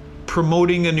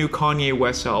 promoting a new Kanye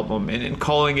West album and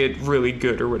calling it really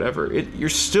good or whatever. You're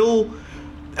still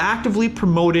actively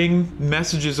promoting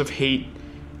messages of hate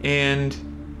and,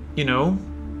 you know,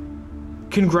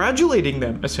 congratulating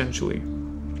them, essentially.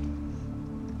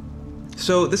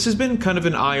 So this has been kind of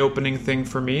an eye-opening thing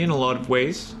for me in a lot of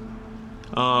ways.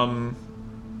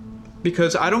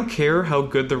 Because I don't care how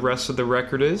good the rest of the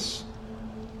record is.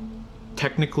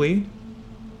 Technically.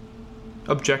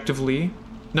 Objectively.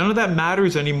 None of that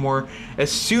matters anymore.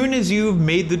 As soon as you've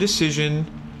made the decision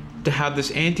to have this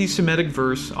anti-Semitic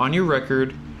verse on your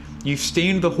record, You've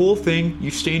stained the whole thing,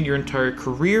 you've stained your entire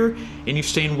career, and you've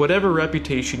stained whatever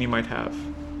reputation you might have.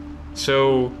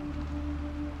 So,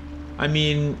 I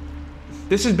mean,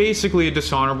 this is basically a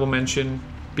dishonorable mention,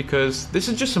 because this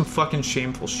is just some fucking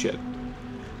shameful shit.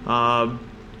 No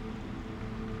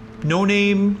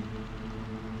Name,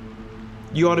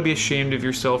 you ought to be ashamed of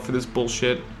yourself for this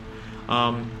bullshit.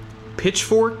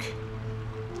 Pitchfork,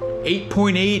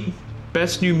 8.8,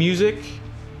 best new music.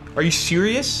 Are you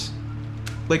serious?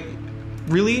 Like,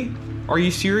 really? Are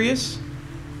you serious?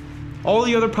 All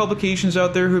the other publications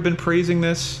out there who've been praising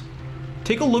this,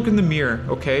 take a look in the mirror,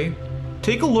 okay?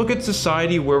 Take a look at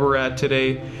society where we're at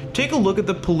today. Take a look at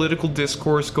the political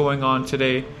discourse going on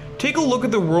today. Take a look at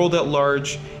the world at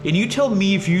large, and you tell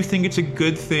me if you think it's a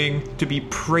good thing to be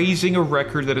praising a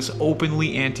record that is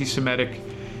openly anti-Semitic.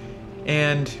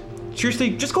 And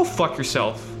seriously, just go fuck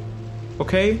yourself,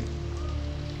 okay?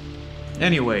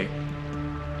 Anyway,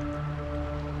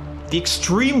 the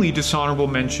extremely dishonorable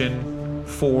mention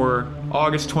for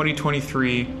August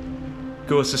 2023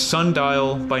 goes to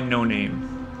Sundial by No Name.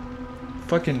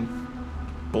 Fucking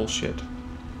bullshit.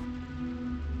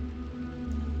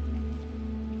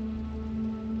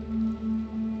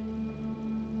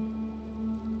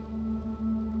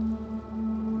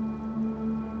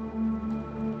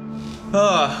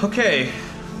 Okay.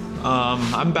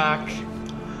 I'm back.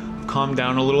 Calmed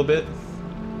down a little bit.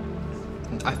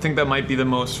 I think that might be the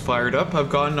most fired up I've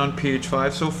gotten on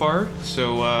PH5 so far.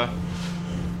 So,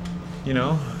 you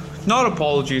know, not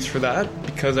apologies for that,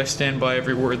 because I stand by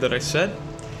every word that I said.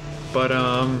 But,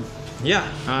 yeah,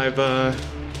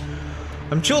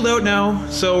 I'm chilled out now,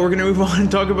 so we're gonna move on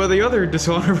and talk about the other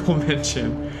dishonorable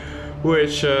mention,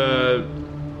 which,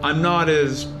 I'm not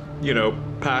as, you know,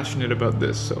 passionate about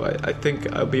this, so I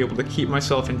think I'll be able to keep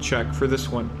myself in check for this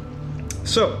one.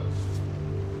 So,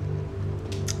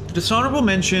 the dishonorable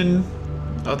mention,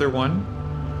 other one,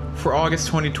 for August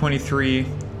 2023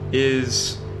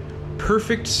 is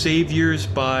Perfect Saviors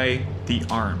by The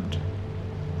Armed.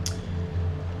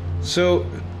 So,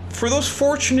 for those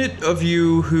fortunate of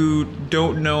you who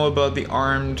don't know about The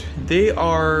Armed, they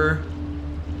are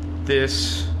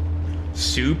this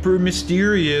super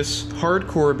mysterious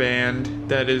hardcore band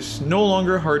that is no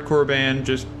longer a hardcore band,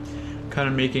 just kind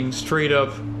of making straight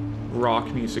up rock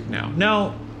music now.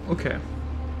 Now, okay.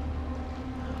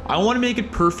 I want to make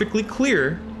it perfectly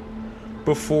clear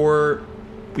before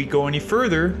we go any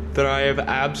further that I have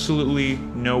absolutely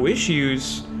no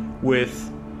issues with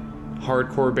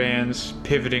hardcore bands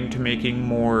pivoting to making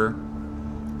more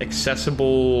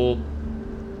accessible,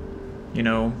 you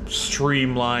know,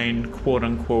 streamlined,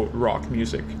 quote-unquote, rock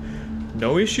music.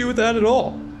 No issue with that at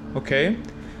all, okay?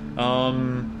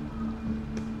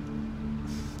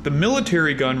 The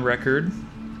Military Gun record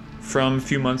from a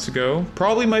few months ago,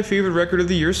 probably my favorite record of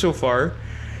the year so far,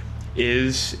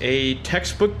 is a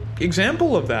textbook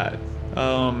example of that.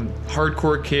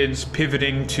 Hardcore kids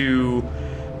pivoting to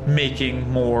making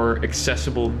more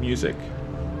accessible music.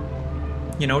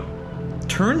 You know,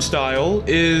 Turnstile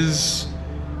is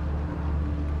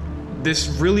this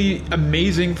really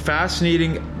amazing,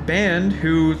 fascinating band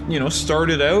who, you know,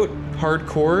 started out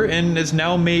hardcore and has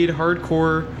now made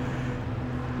hardcore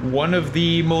one of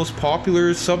the most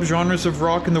popular subgenres of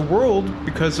rock in the world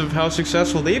because of how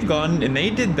successful they've gotten, and they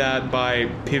did that by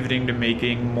pivoting to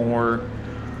making more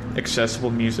accessible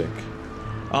music.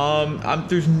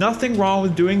 There's nothing wrong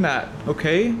with doing that,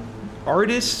 okay?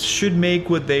 Artists should make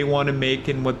what they want to make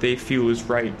and what they feel is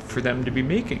right for them to be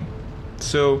making.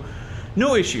 So,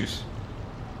 no issues.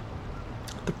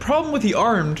 The problem with The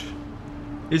Armed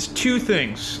is two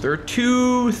things. There are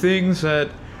two things that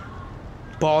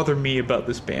bother me about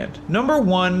this band. Number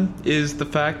one is the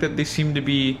fact that they seem to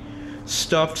be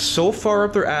stuffed so far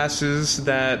up their asses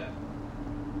that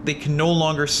they can no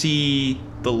longer see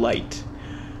the light.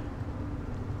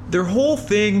 Their whole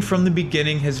thing from the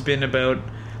beginning has been about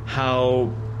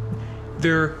how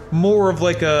they're more of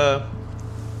like a,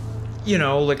 you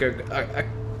know, like a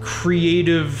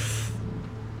creative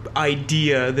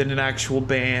idea than an actual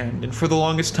band. And for the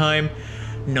longest time,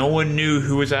 no one knew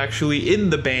who was actually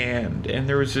in the band. And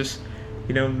there was this,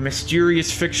 you know,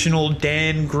 mysterious fictional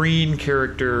Dan Green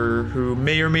character who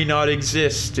may or may not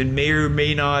exist and may or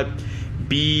may not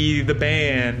be the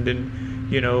band.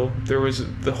 And, you know, there was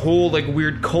the whole, like,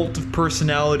 weird cult of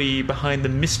personality behind the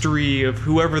mystery of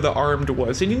whoever the Armed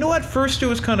was. And, you know, at first it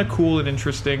was kind of cool and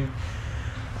interesting.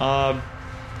 But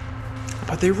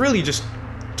they really just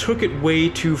took it way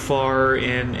too far,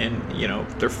 and you know,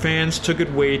 their fans took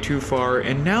it way too far,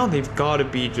 and now they've got to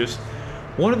be just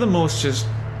one of the most just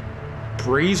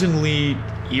brazenly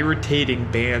irritating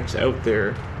bands out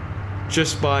there,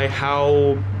 just by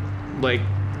how, like,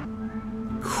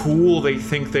 cool they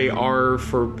think they are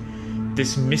for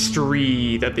this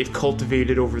mystery that they've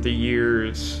cultivated over the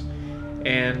years.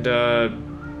 And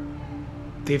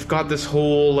they've got this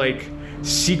whole like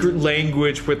secret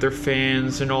language with their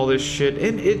fans and all this shit.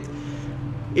 And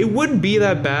it wouldn't be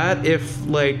that bad if,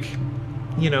 like,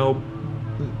 you know,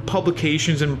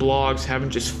 publications and blogs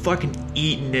haven't just fucking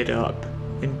eaten it up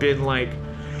and been like,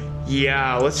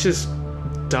 yeah, let's just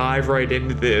dive right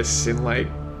into this, and like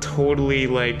totally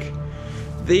like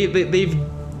they've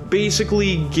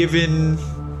basically given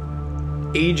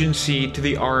agency to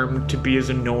the Armed to be as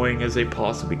annoying as they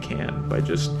possibly can by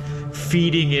just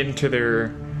feeding into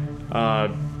their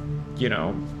you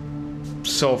know,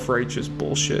 self-righteous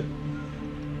bullshit.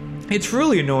 It's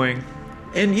really annoying.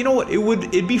 And you know what,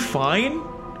 it'd be fine.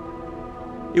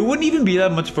 It wouldn't even be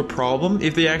that much of a problem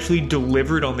if they actually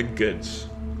delivered on the goods.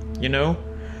 You know?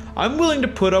 I'm willing to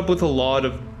put up with a lot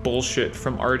of bullshit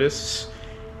from artists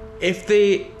if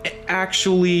they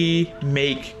actually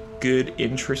make good,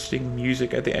 interesting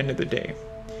music at the end of the day.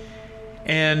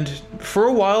 And for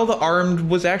a while, the Armed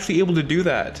was actually able to do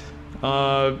that.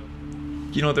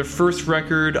 You know, their first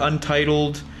record,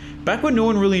 Untitled, back when no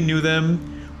one really knew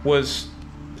them, was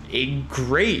a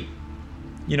great,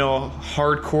 you know,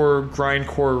 hardcore,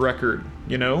 grindcore record,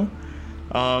 you know?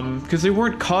 Because they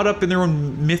weren't caught up in their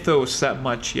own mythos that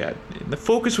much yet. The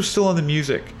focus was still on the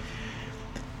music.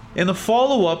 And the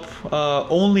follow-up,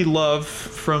 Only Love,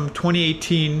 from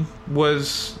 2018,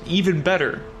 was even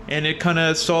better. And it kind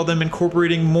of saw them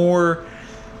incorporating more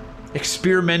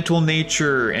experimental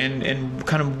nature and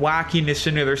kind of wackiness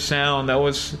into their sound that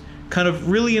was kind of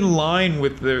really in line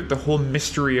with the whole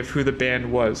mystery of who the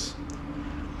band was.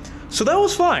 So that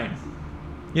was fine.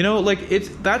 You know, like,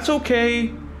 that's okay.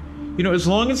 You know, as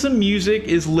long as the music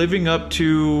is living up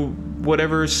to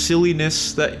whatever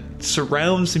silliness that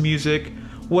surrounds the music,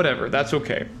 whatever, that's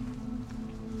okay.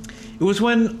 It was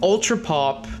when Ultra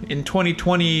Pop in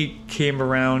 2020 came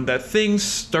around that things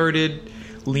started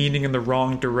leaning in the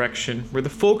wrong direction, where the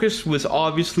focus was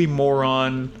obviously more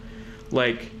on,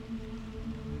 like,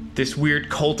 this weird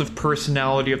cult of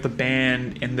personality of the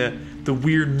band and the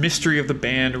weird mystery of the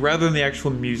band rather than the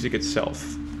actual music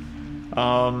itself.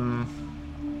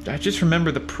 I just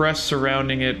remember the press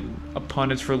surrounding it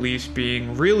upon its release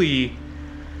being really,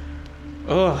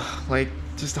 like,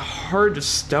 just hard to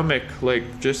stomach,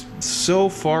 like, just so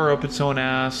far up its own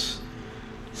ass,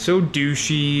 so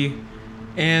douchey.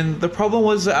 And the problem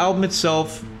was the album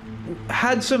itself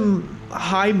had some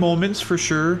high moments for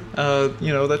sure.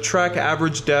 You know, the track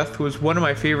Average Death was one of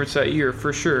my favorites that year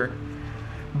for sure.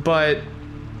 But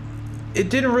it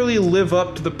didn't really live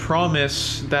up to the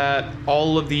promise that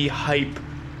all of the hype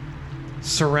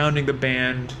surrounding the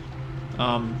band,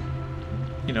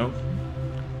 you know,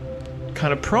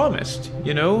 kind of promised.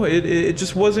 You know, it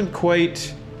just wasn't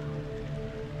quite,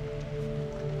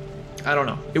 I don't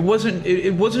know. It wasn't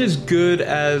as good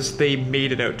as they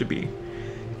made it out to be.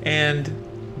 And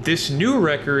this new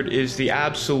record is the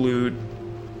absolute,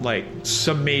 like,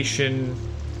 summation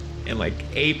and, like,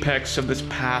 apex of this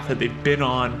path that they've been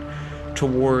on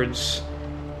towards,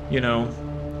 you know,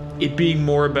 it being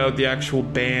more about the actual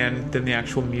band than the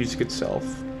actual music itself.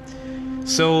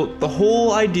 So the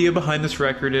whole idea behind this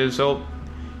record is,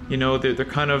 you know, they're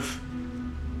kind of,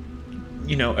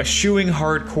 you know, eschewing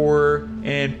hardcore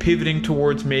and pivoting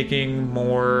towards making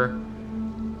more,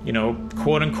 you know,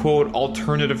 quote-unquote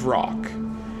alternative rock.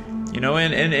 You know,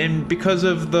 and because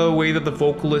of the way that the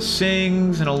vocalist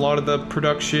sings and a lot of the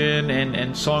production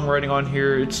and songwriting on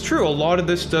here, it's true, a lot of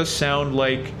this does sound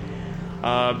like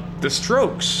The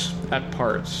Strokes at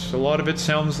parts. A lot of it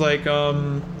sounds like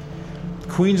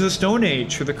Queens of the Stone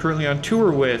Age, who they're currently on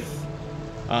tour with.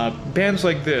 Bands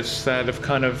like this that have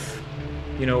kind of,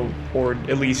 you know, or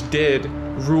at least did,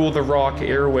 rule the rock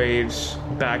airwaves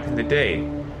back in the day.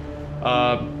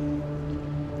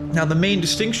 Now, the main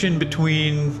distinction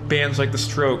between bands like The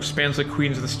Strokes, bands like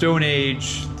Queens of the Stone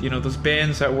Age, you know, those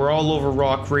bands that were all over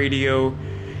rock radio,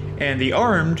 and The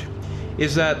Armed,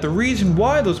 is that the reason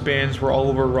why those bands were all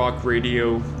over rock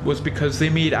radio was because they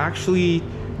made actually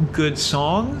good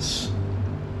songs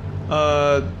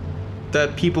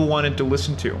that people wanted to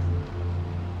listen to.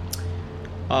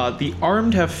 The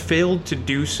Armed have failed to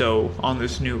do so on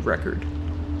this new record.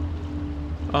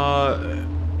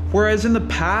 Whereas in the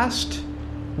past,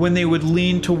 when they would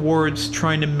lean towards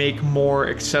trying to make more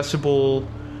accessible,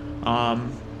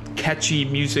 catchy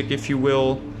music, if you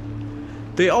will,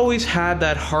 they always had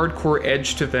that hardcore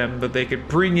edge to them that they could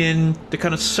bring in to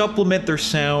kind of supplement their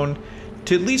sound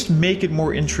to at least make it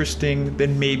more interesting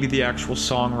than maybe the actual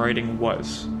songwriting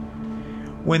was.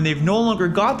 When they've no longer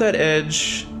got that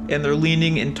edge and they're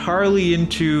leaning entirely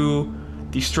into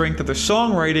the strength of their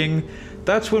songwriting,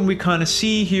 that's when we kind of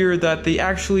see here that they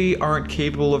actually aren't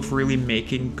capable of really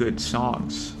making good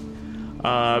songs.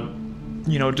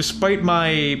 Despite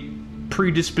my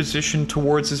predisposition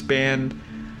towards this band,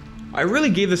 I really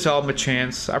gave this album a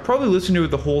chance. I probably listened to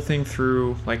the whole thing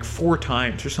through like 4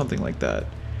 times or something like that.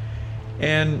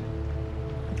 And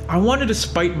I wanted to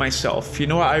spite myself.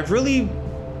 I really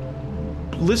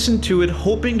listened to it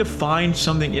hoping to find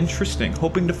something interesting,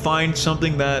 hoping to find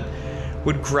something that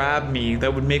would grab me,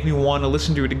 that would make me want to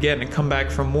listen to it again and come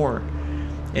back for more.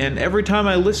 And every time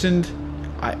I listened,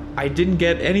 I didn't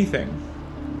get anything.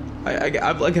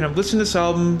 I've listened to this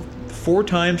album 4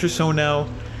 times or so now,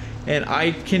 and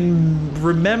I can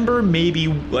remember maybe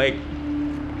like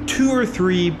 2 or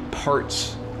 3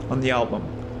 parts on the album.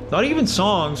 Not even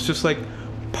songs, just like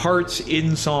parts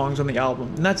in songs on the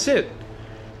album. And that's it.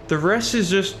 The rest is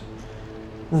just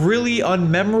really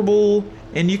unmemorable,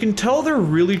 and you can tell they're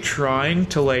really trying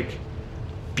to like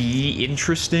be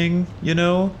interesting,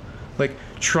 like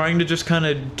trying to just kind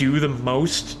of do the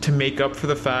most to make up for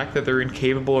the fact that they're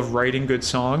incapable of writing good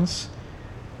songs.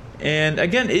 And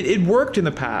again, it worked in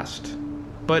the past,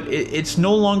 but it's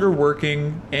no longer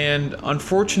working. And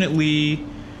unfortunately,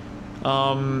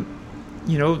 now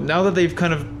that they've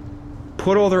kind of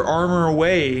put all their armor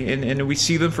away and we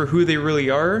see them for who they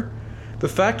really are, the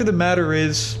fact of the matter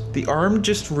is the ARM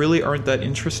just really aren't that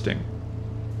interesting.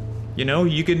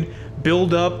 You can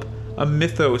build up a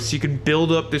mythos, you can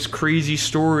build up this crazy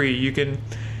story, you can,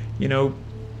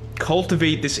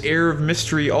 cultivate this air of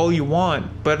mystery all you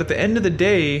want, but at the end of the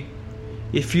day,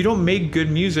 if you don't make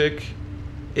good music,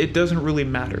 it doesn't really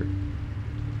matter.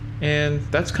 And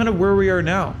that's kind of where we are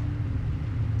now.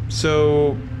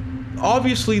 So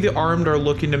obviously the Armed are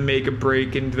looking to make a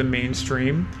break into the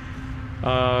mainstream.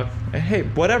 Hey,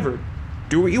 whatever,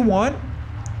 do what you want.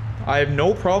 I have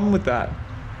no problem with that.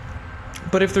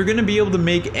 But if they're going to be able to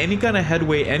make any kind of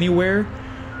headway anywhere,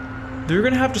 they're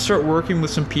going to have to start working with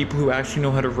some people who actually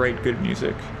know how to write good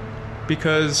music.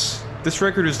 Because this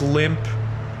record is limp.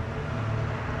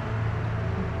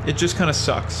 It just kind of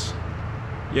sucks.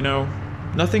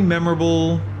 Nothing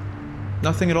memorable,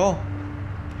 nothing at all.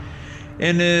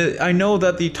 And I know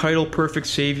that the title Perfect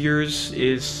Saviors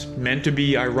is meant to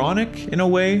be ironic in a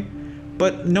way,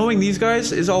 but knowing these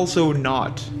guys is also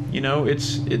not.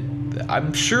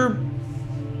 I'm sure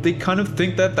they kind of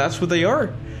think that that's what they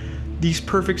are. These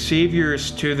perfect saviors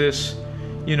to this,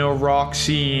 rock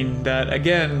scene that,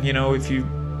 again, if you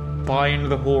buy into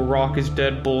the whole rock is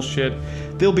dead bullshit,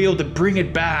 they'll be able to bring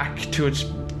it back to its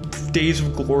days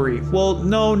of glory. Well,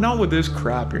 no, not with this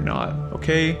crap, you're not,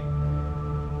 okay?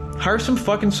 Hire some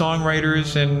fucking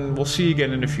songwriters and we'll see you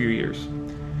again in a few years.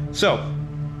 So,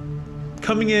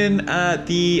 coming in at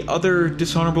the other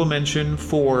dishonorable mention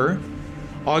for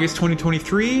August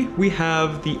 2023, we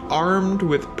have the Armed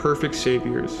with Perfect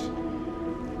Saviors.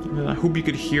 And I hope you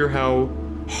could hear how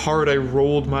hard I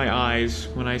rolled my eyes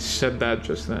when I said that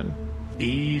just then.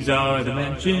 These are the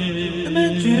mentions.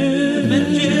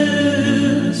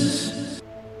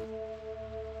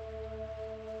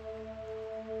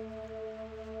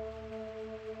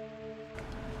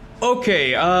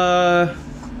 Okay,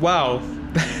 wow.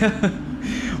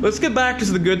 Let's get back to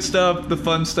the good stuff, the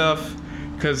fun stuff,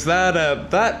 because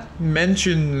that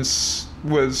mentions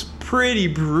was pretty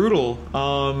brutal.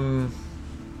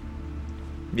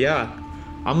 Yeah,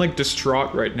 I'm like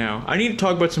distraught right now. I need to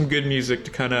talk about some good music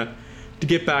to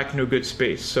get back into a good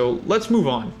space. So let's move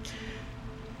on.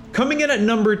 Coming in at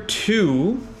number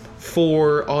 2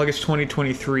 for August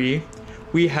 2023,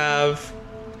 we have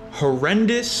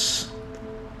Horrendous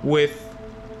with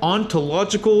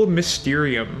Ontological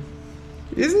Mysterium.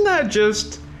 Isn't that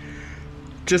just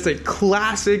a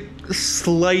classic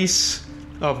slice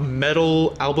of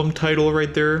metal album title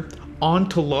right there?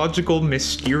 Ontological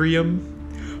Mysterium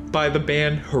by the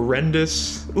band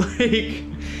Horrendous. Like,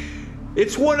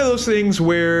 it's one of those things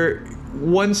where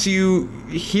once you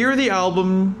hear the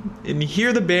album and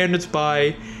hear the band it's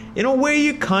by, in a way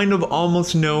you kind of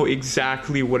almost know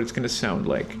exactly what it's going to sound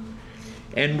like.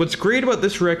 And what's great about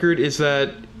this record is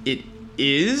that it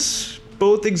is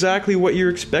both exactly what you're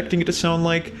expecting it to sound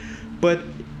like, but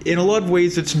in a lot of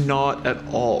ways it's not at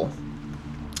all.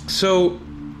 So,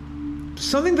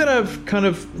 something that I've kind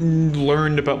of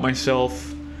learned about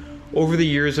myself over the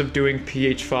years of doing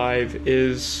PH5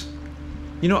 is,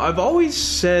 I've always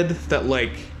said that,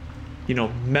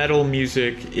 metal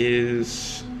music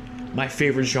is my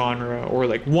favorite genre, or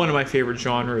one of my favorite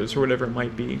genres, or whatever it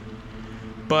might be.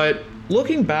 But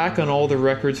looking back on all the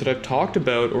records that I've talked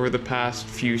about over the past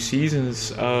few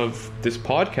seasons of this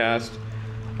podcast,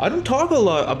 I don't talk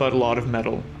about a lot of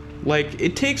metal.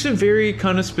 It takes a very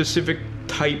kind of specific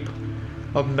type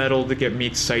of metal to get me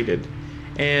excited.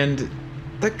 And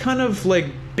that kind of like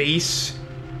bass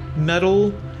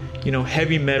metal, you know,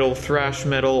 heavy metal, thrash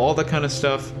metal, all that kind of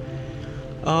stuff,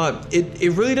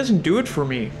 it really doesn't do it for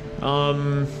me.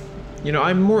 You know,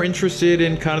 I'm more interested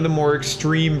in kind of the more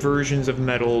extreme versions of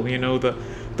metal, you know, the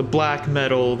black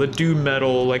metal, the doom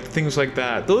metal, like things like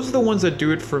that. Those are the ones that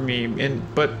do it for me.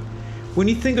 But when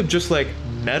you think of just like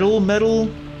metal, no,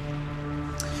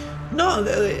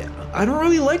 I don't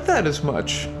really like that as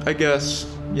much, I guess.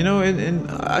 You know, and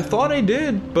I thought I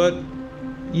did, but,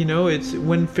 you know, it's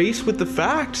when faced with the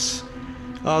facts,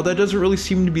 that doesn't really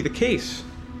seem to be the case.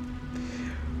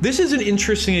 This is an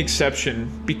interesting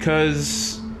exception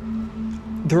because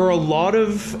there are a lot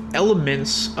of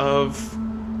elements of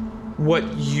what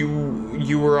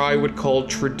you or I would call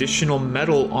traditional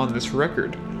metal on this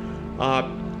record.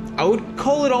 I would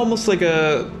call it almost like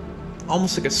a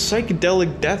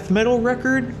psychedelic death metal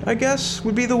record, I guess,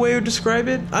 would be the way I would describe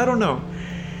it. I don't know.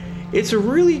 It's a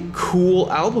really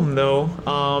cool album, though,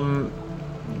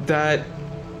 that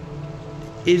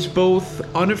is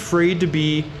both unafraid to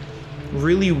be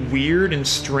really weird and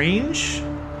strange,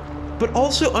 but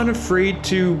also unafraid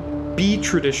to be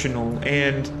traditional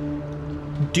and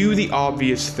do the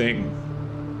obvious thing,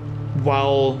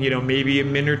 while, you know, maybe a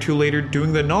minute or two later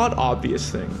doing the not obvious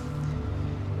thing.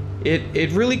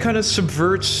 It really kind of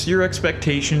subverts your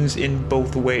expectations in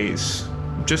both ways.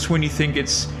 Just when you think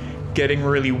it's getting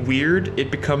really weird,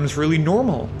 it becomes really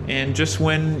normal. And just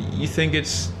when you think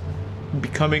it's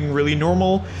becoming really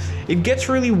normal, it gets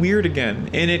really weird again.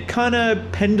 And it kind of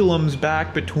pendulums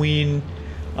back between,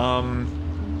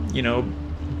 you know,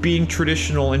 being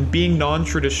traditional and being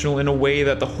non-traditional in a way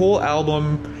that the whole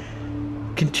album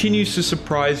continues to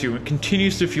surprise you and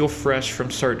continues to feel fresh from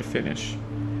start to finish.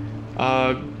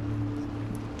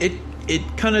 It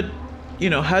kind of, you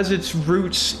know, has its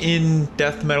roots in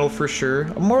death metal for sure.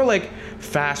 More like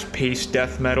fast-paced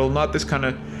death metal, not this kind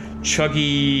of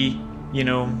chuggy, you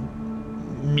know,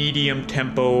 medium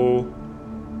tempo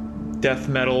death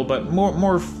metal, but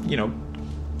more you know,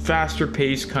 faster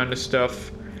paced kind of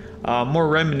stuff. More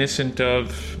reminiscent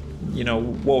of, you know,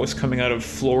 what was coming out of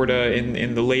Florida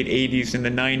in the late 80s and the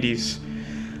 90s.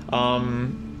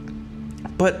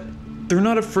 But they're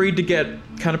not afraid to get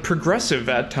kind of progressive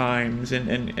at times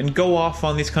and go off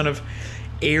on these kind of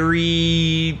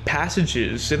airy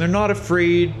passages. And they're not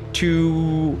afraid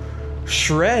to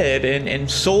shred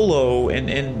and solo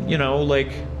and you know,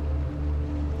 like,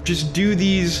 just do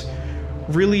these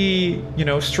really, you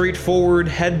know, straightforward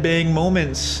headbang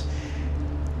moments.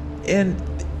 And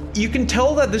you can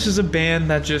tell that this is a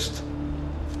band that just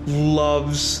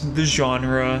loves the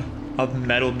genre of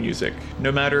metal music.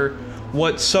 No matter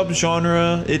what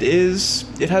subgenre it is,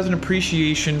 it has an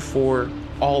appreciation for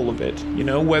all of it. You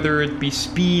know, whether it be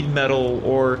speed metal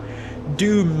or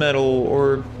doom metal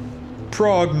or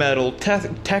prog metal,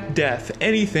 tech death,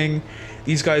 anything,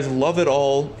 these guys love it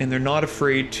all, and they're not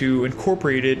afraid to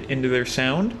incorporate it into their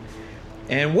sound.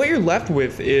 And what you're left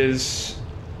with is,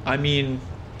 I mean,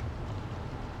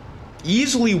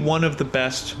 easily one of the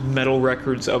best metal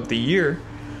records of the year.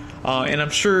 And I'm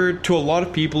sure to a lot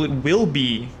of people it will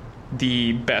be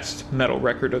the best metal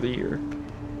record of the year.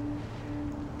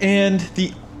 And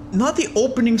not the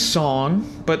opening song,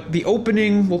 but the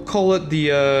opening, we'll call it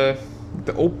the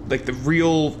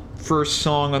real first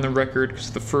song on the record,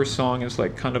 because the first song is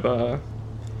like kind of a,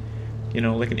 you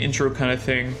know, like an intro kind of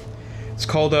thing. It's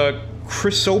called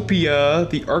Chrysopia,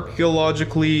 the archaeology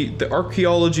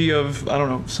of, I don't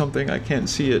know, something, I can't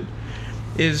see it,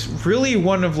 is really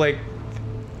one of like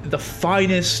the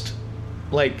finest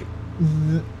like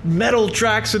metal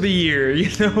tracks of the year. You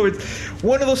know, it's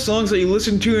one of those songs that you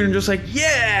listen to and you're just like,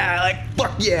 yeah, like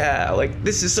fuck yeah, like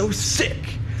this is so sick.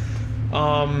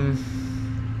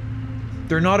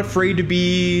 They're not afraid to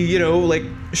be, you know, like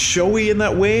showy in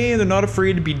that way. They're not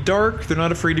afraid to be dark. They're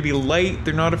not afraid to be light.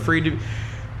 They're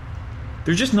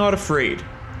just not afraid.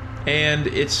 And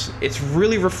it's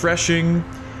really refreshing.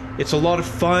 It's a lot of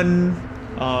fun.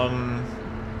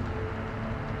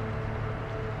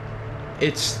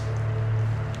 It's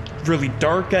really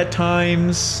dark at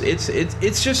times.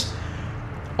 It's just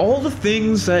all the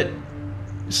things that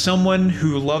someone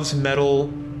who loves metal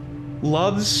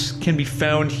loves can be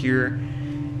found here.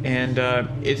 And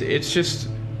it's just,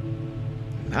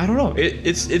 I don't know,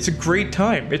 it's a great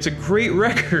time. It's a great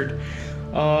record.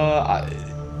 I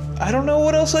don't know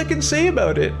what else I can say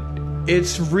about it.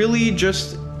 It's really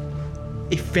just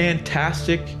a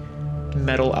fantastic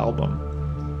metal album.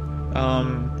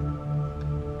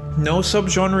 No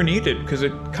subgenre needed, because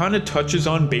it kind of touches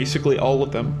on basically all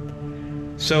of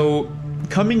them. So,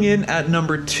 coming in at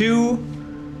number 2,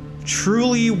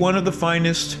 truly one of the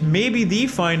finest, maybe the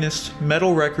finest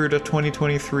metal record of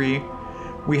 2023.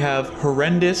 We have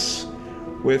Horrendous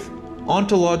with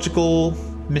Ontological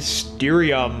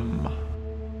Mysterium.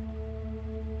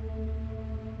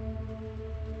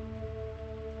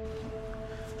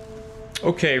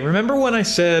 Okay, remember when I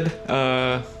said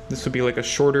this would be like a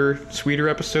shorter, sweeter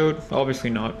episode? Obviously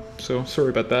not, so sorry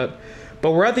about that.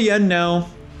 But we're at the end now,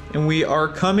 and we are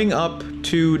coming up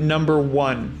to number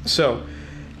 1. So,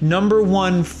 number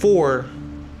 1 for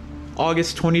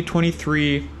August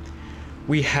 2023,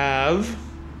 we have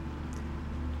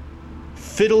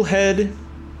Fiddlehead,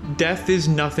 Death Is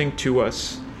Nothing to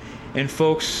Us. And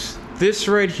folks, this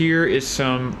right here is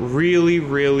some really,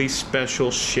 really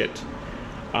special shit.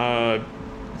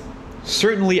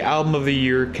 Certainly album of the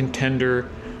year contender.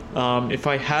 If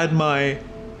I had my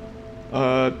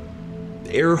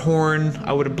air horn,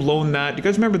 I would have blown that. Do you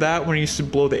guys remember that when I used to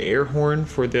blow the air horn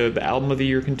for the album of the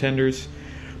year contenders?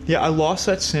 Yeah, I lost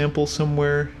that sample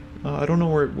somewhere. I don't know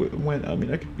where it went. I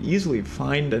mean, I could easily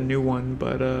find a new one,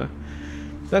 but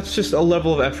that's just a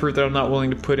level of effort that I'm not willing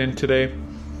to put in today.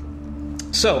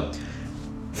 So,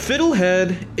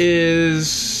 Fiddlehead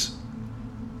is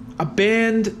a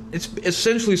band. It's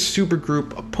essentially a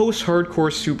supergroup, a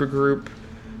post-hardcore supergroup,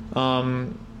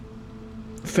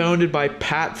 founded by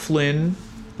Pat Flynn,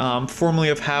 formerly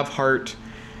of Have Heart,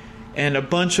 and a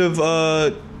bunch of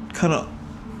kind of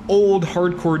old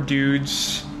hardcore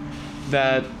dudes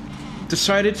that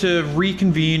decided to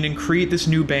reconvene and create this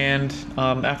new band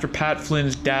after Pat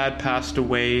Flynn's dad passed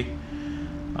away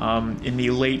in the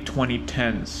late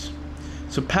 2010s.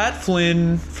 So Pat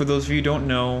Flynn, for those of you who don't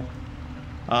know,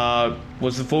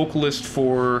 was the vocalist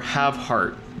for Have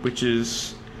Heart, which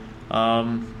is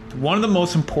one of the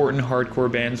most important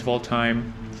hardcore bands of all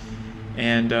time.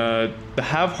 And the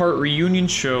Have Heart reunion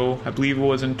show, I believe it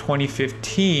was in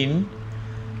 2015,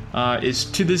 is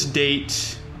to this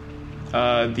date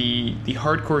the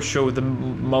hardcore show, the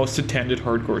most attended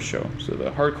hardcore show. So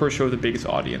the hardcore show with the biggest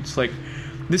audience. Like,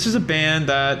 this is a band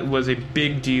that was a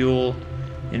big deal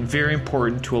and very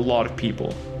important to a lot of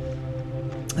people.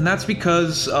 And that's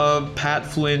because of Pat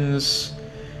Flynn's...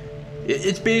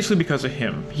 It's basically because of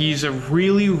him. He's a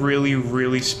really, really,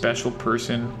 really special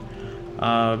person.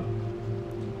 A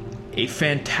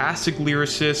fantastic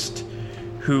lyricist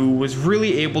who was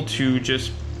really able to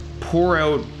just pour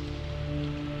out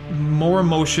more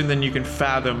emotion than you can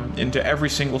fathom into every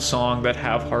single song that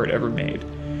Have Heart ever made.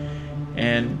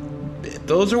 And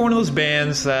those are one of those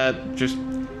bands that just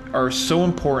are so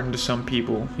important to some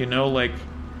people, you know, like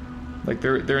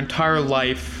their entire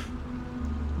life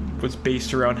was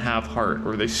based around Have Heart,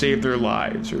 or they saved their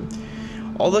lives, or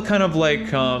all the kind of like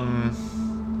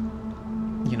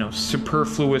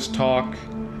superfluous talk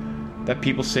that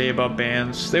people say about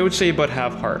bands, they would say about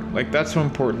Have Heart. Like, that's how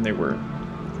important they were.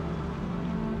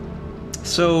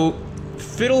 So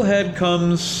Fiddlehead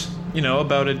comes,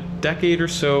 about a decade or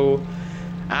so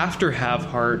after Have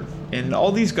Heart, and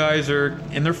all these guys are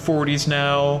in their 40s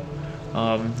now.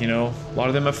 A lot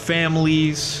of them have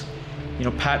families.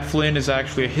 Pat Flynn is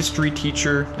actually a history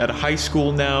teacher at a high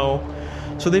school now.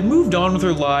 So they've moved on with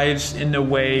their lives in a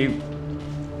way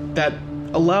that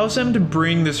allows them to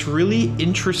bring this really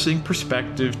interesting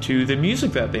perspective to the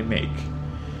music that they make.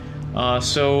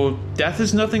 So Death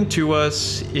Is Nothing to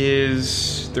Us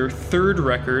is their third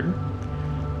record.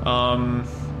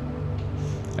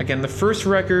 Again, the first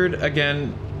record,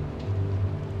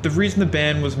 the reason the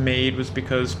band was made was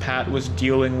because Pat was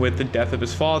dealing with the death of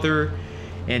his father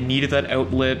and needed that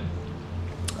outlet.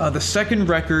 The second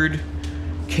record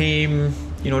came,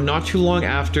 not too long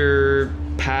after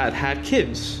Pat had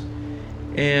kids,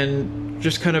 and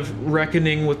just kind of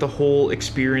reckoning with the whole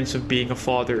experience of being a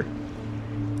father.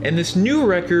 And this new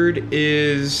record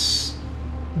is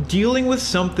dealing with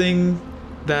something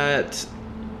that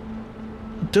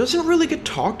doesn't really get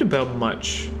talked about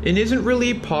much and isn't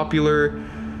really a popular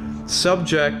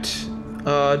subject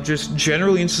just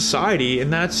generally in society,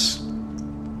 and that's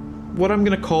what I'm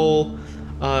going to call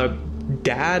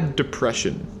dad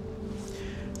depression.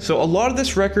 So a lot of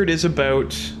this record is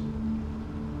about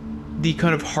the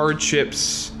kind of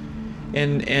hardships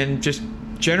and just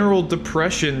general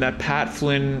depression that Pat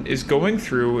Flynn is going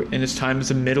through in his time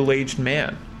as a middle-aged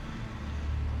man.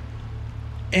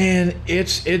 And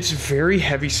it's very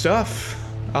heavy stuff.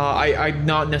 I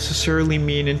not necessarily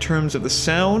mean in terms of the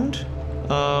sound,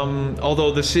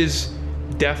 although this is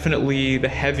definitely the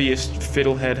heaviest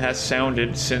Fiddlehead has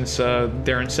sounded since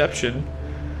their inception.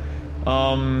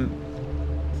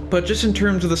 But just in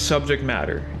terms of the subject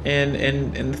matter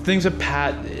and the things that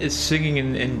Pat is singing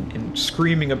and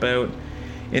screaming about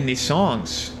in these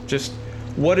songs, just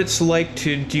what it's like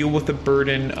to deal with the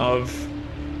burden of,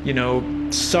 you know,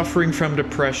 suffering from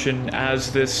depression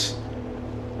as this,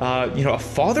 you know, a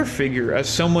father figure, as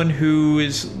someone who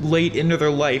is late into their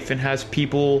life and has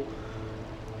people,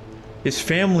 his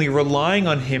family, relying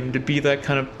on him to be that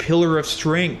kind of pillar of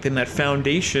strength and that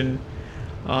foundation,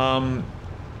 and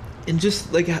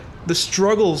just like the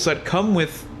struggles that come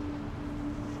with,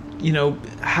 you know,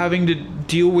 having to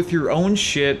deal with your own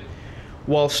shit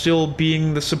while still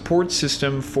being the support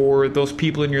system for those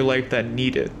people in your life that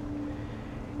need it.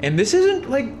 And this isn't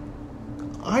like,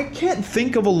 I can't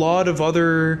think of a lot of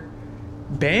other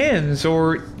bands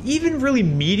or even really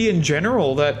media in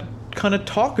general that kind of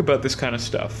talk about this kind of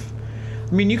stuff.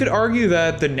 I mean, you could argue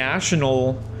that The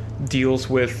National deals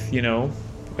with, you know,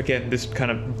 again, this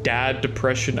kind of dad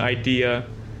depression idea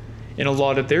in a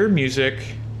lot of their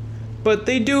music, but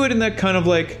they do it in that kind of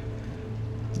like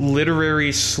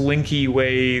literary slinky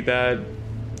way that,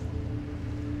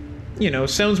 you know,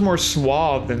 sounds more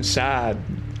suave than sad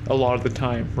a lot of the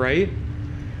time, right?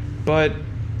 But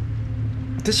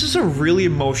this is a really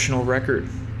emotional record.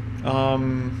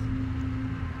 And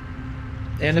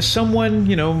as someone,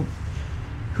 you know,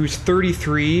 who's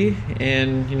 33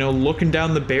 and, you know, looking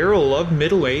down the barrel of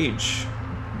middle age,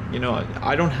 you know,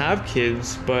 I don't have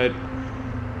kids, but,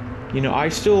 you know, I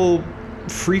still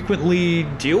frequently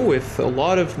deal with a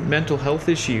lot of mental health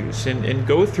issues and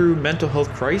go through mental health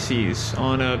crises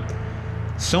on a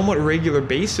somewhat regular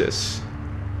basis.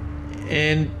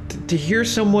 And to hear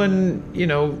someone, you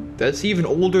know, that's even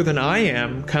older than I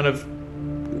am kind of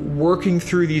working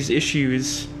through these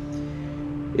issues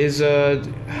is,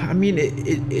 I mean,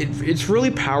 it's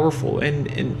really powerful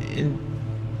and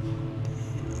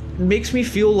makes me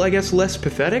feel, I guess, less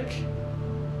pathetic,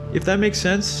 if that makes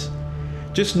sense.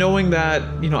 Just knowing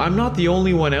that, you know, I'm not the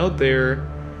only one out there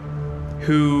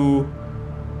who,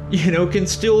 you know, can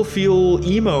still feel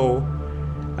emo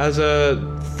as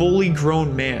a fully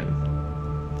grown man.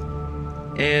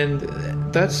 And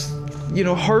that's, you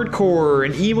know, hardcore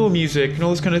and emo music and all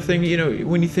this kind of thing. You know,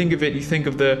 when you think of it, you think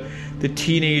of the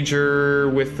teenager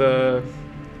with the,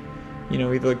 you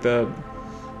know, either like the,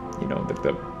 you know, like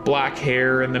the black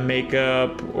hair and the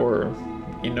makeup, or,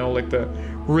 you know, like the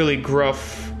really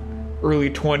gruff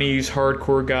early 20s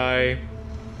hardcore guy.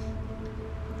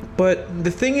 But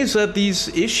the thing is that these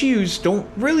issues don't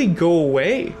really go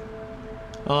away.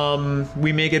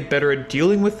 We may get better at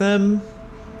dealing with them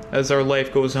as our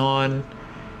life goes on.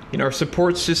 You know, our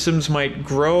support systems might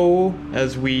grow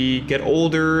as we get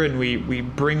older and we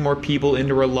bring more people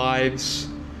into our lives,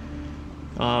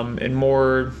 and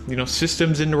more, you know,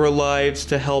 systems into our lives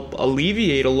to help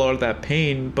alleviate a lot of that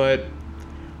pain. But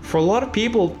for a lot of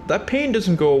people, that pain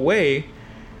doesn't go away.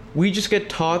 We just get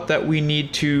taught that we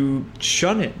need to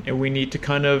shun it and we need to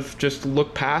kind of just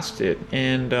look past it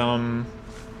and,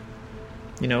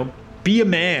 you know, be a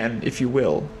man, if you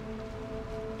will.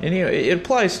 And, you know, it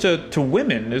applies to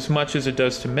women as much as it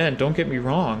does to men. Don't get me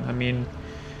wrong. I mean,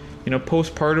 you know,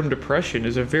 postpartum depression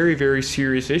is a very, very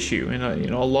serious issue. And,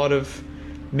 you know, a lot of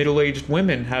middle-aged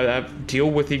women have deal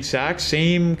with the exact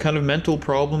same kind of mental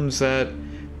problems that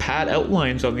Pat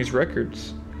outlines on these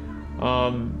records.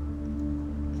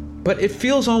 But it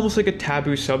feels almost like a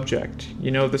taboo subject. You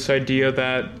know, this idea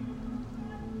that,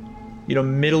 you know,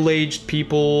 middle-aged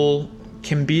people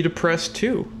can be depressed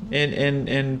too.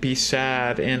 And be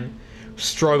sad and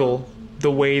struggle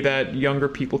the way that younger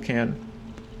people can.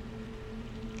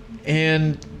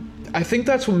 And I think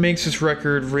that's what makes this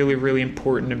record really, really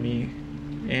important to me.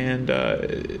 And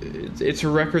it's a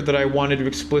record that I wanted to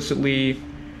explicitly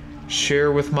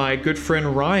share with my good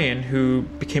friend Ryan, who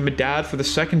became a dad for the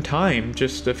second time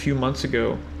just a few months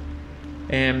ago,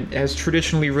 and has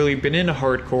traditionally really been into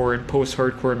hardcore and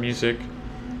post-hardcore music.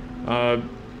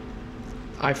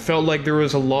 I felt like there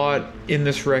was a lot in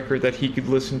this record that he could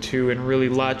listen to and really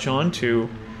latch on to,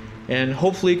 and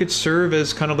hopefully it could serve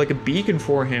as kind of like a beacon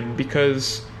for him,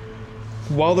 because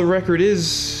while the record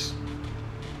is,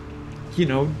 you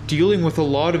know, dealing with a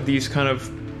lot of these kind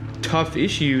of tough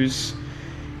issues,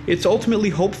 it's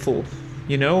ultimately hopeful,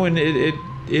 you know, and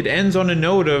it ends on a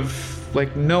note of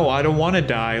like, no, I don't want to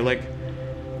die. Like,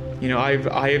 you know,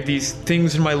 I have these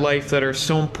things in my life that are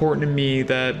so important to me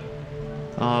that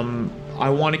I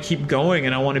want to keep going,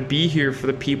 and I want to be here for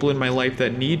the people in my life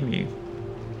that need me.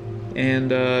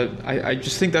 And I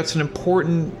just think that's an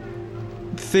important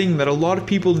thing that a lot of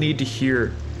people need to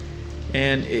hear.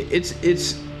 And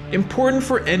it's important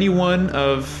for anyone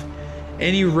of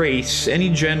any race, any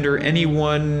gender,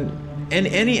 anyone, and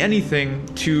anything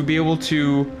to be able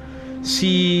to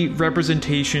see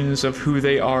representations of who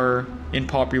they are in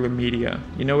popular media.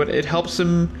 You know, it helps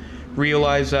them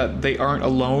realize that they aren't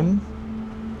alone,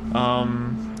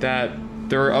 that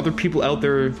there are other people out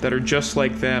there that are just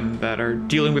like them, that are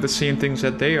dealing with the same things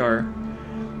that they are.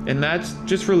 And that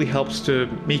just really helps to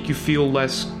make you feel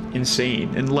less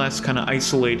insane and less kind of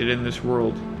isolated in this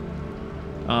world.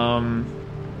 And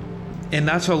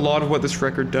that's a lot of what this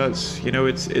record does. You know,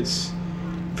 it's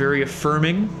very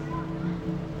affirming,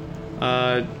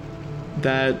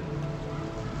 that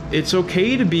it's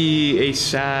okay to be a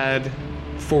sad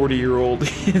 40-year-old,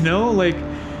 you know? Like,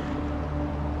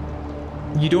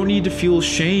 you don't need to feel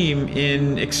shame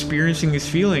in experiencing these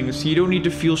feelings. You don't need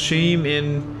to feel shame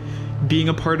in being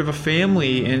a part of a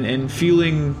family and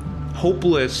feeling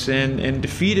hopeless and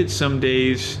defeated some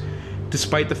days,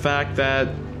 despite the fact that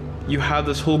you have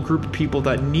this whole group of people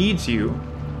that needs you.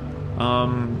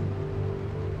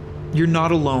 You're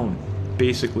not alone,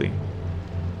 basically.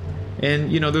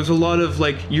 And, you know, there's a lot of,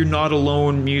 like, you're not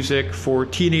alone music for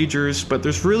teenagers, but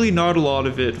there's really not a lot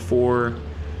of it for,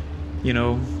 you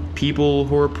know, people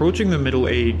who are approaching the middle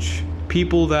age.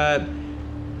 People that,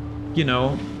 you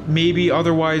know, maybe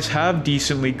otherwise have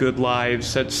decently good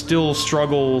lives that still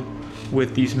struggle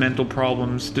with these mental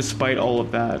problems despite all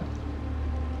of that.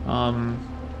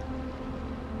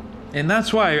 And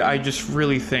that's why I just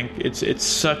really think it's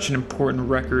such an important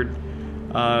record,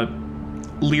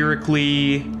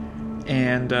 lyrically,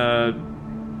 and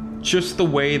just the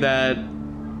way that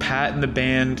Pat and the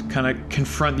band kind of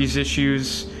confront these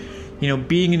issues. You know,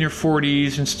 being in your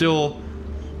 40s and still,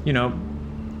 you know,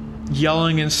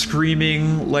 yelling and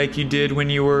screaming like you did when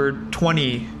you were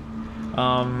 20.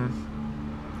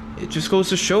 It just goes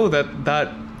to show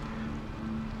that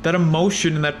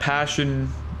emotion and that passion,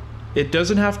 it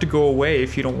doesn't have to go away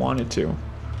if you don't want it to.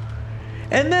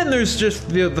 And then there's just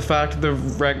the fact of the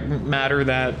matter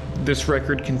that this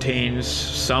record contains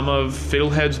some of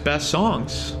Fiddlehead's best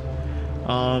songs.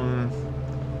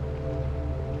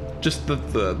 Just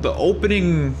the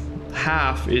opening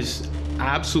half is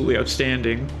absolutely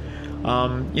outstanding.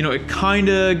 You know, it kind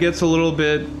of gets a little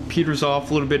bit, peters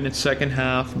off a little bit in its second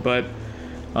half, but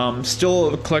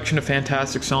still a collection of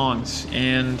fantastic songs.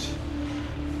 And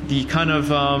the kind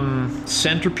of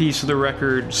centerpiece of the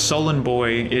record, Sullen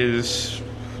Boy, is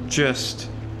just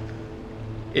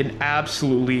an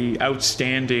absolutely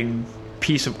outstanding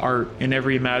piece of art in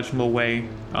every imaginable way.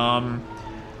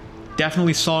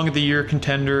 Definitely Song of the Year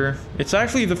contender. It's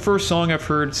actually the first song I've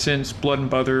heard since Blood and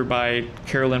Butter by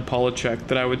Carolyn Polachek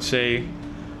that I would say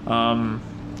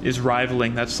is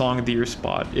rivaling that Song of the Year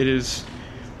spot. It is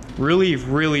really,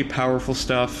 really powerful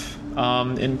stuff,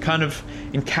 and kind of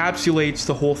encapsulates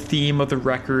the whole theme of the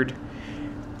record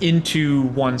into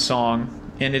one song.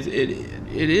 And it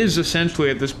is essentially,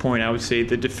 at this point, I would say,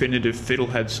 the definitive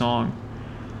Fiddlehead song.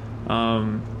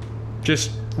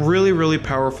 Just really, really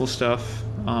powerful stuff.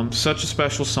 Such a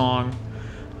special song.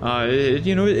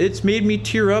 You know, it's made me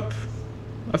tear up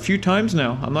a few times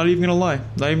now. I'm not even gonna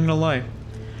lie.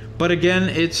 But again,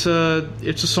 it's a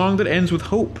song that ends with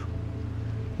hope,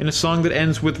 and a song that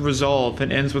ends with resolve,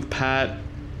 and ends with Pat,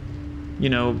 you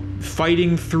know,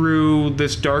 fighting through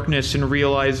this darkness and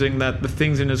realizing that the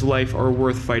things in his life are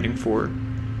worth fighting for.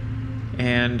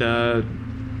 And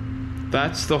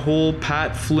that's the whole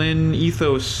Pat Flynn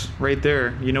ethos right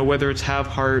there. You know, whether it's Have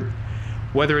Heart,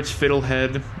 whether it's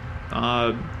Fiddlehead,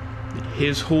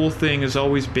 his whole thing has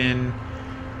always been,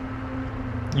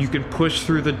 you can push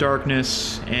through the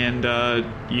darkness and,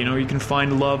 you know, you can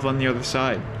find love on the other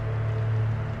side.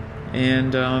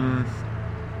 And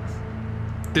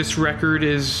this record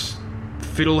is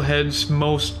Fiddlehead's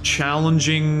most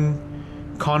challenging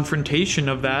confrontation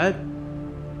of that,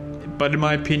 but in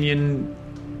my opinion,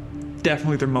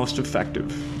 definitely their most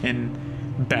effective and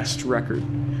best record.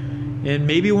 And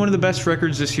maybe one of the best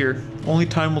records this year. Only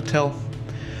time will tell.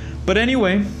 But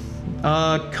anyway,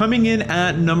 coming in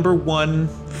at number 1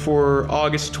 for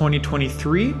August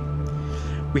 2023,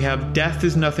 we have Death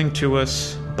Is Nothing to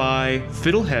Us by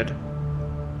Fiddlehead.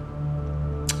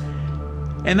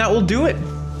 And that will do it.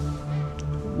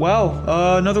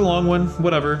 Wow, another long one,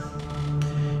 whatever.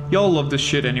 Y'all love this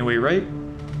shit anyway, right?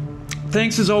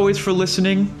 Thanks as always for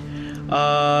listening.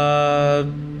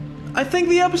 I think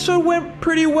the episode went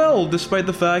pretty well, despite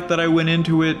the fact that I went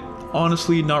into it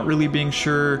honestly not really being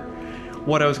sure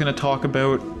what I was going to talk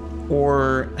about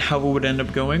or how it would end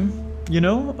up going. You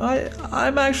know,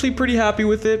 I'm actually pretty happy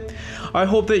with it. I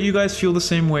hope that you guys feel the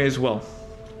same way as well.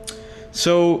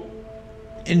 So,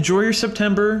 enjoy your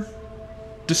September.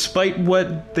 Despite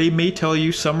what they may tell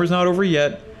you, summer's not over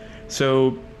yet.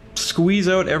 So, squeeze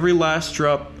out every last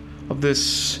drop of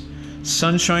this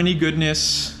sunshiny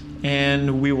goodness,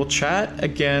 and we will chat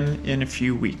again in a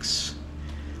few weeks.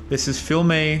 This is Phil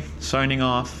May signing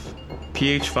off.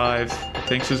 PH5.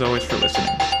 Thanks as always for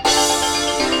listening.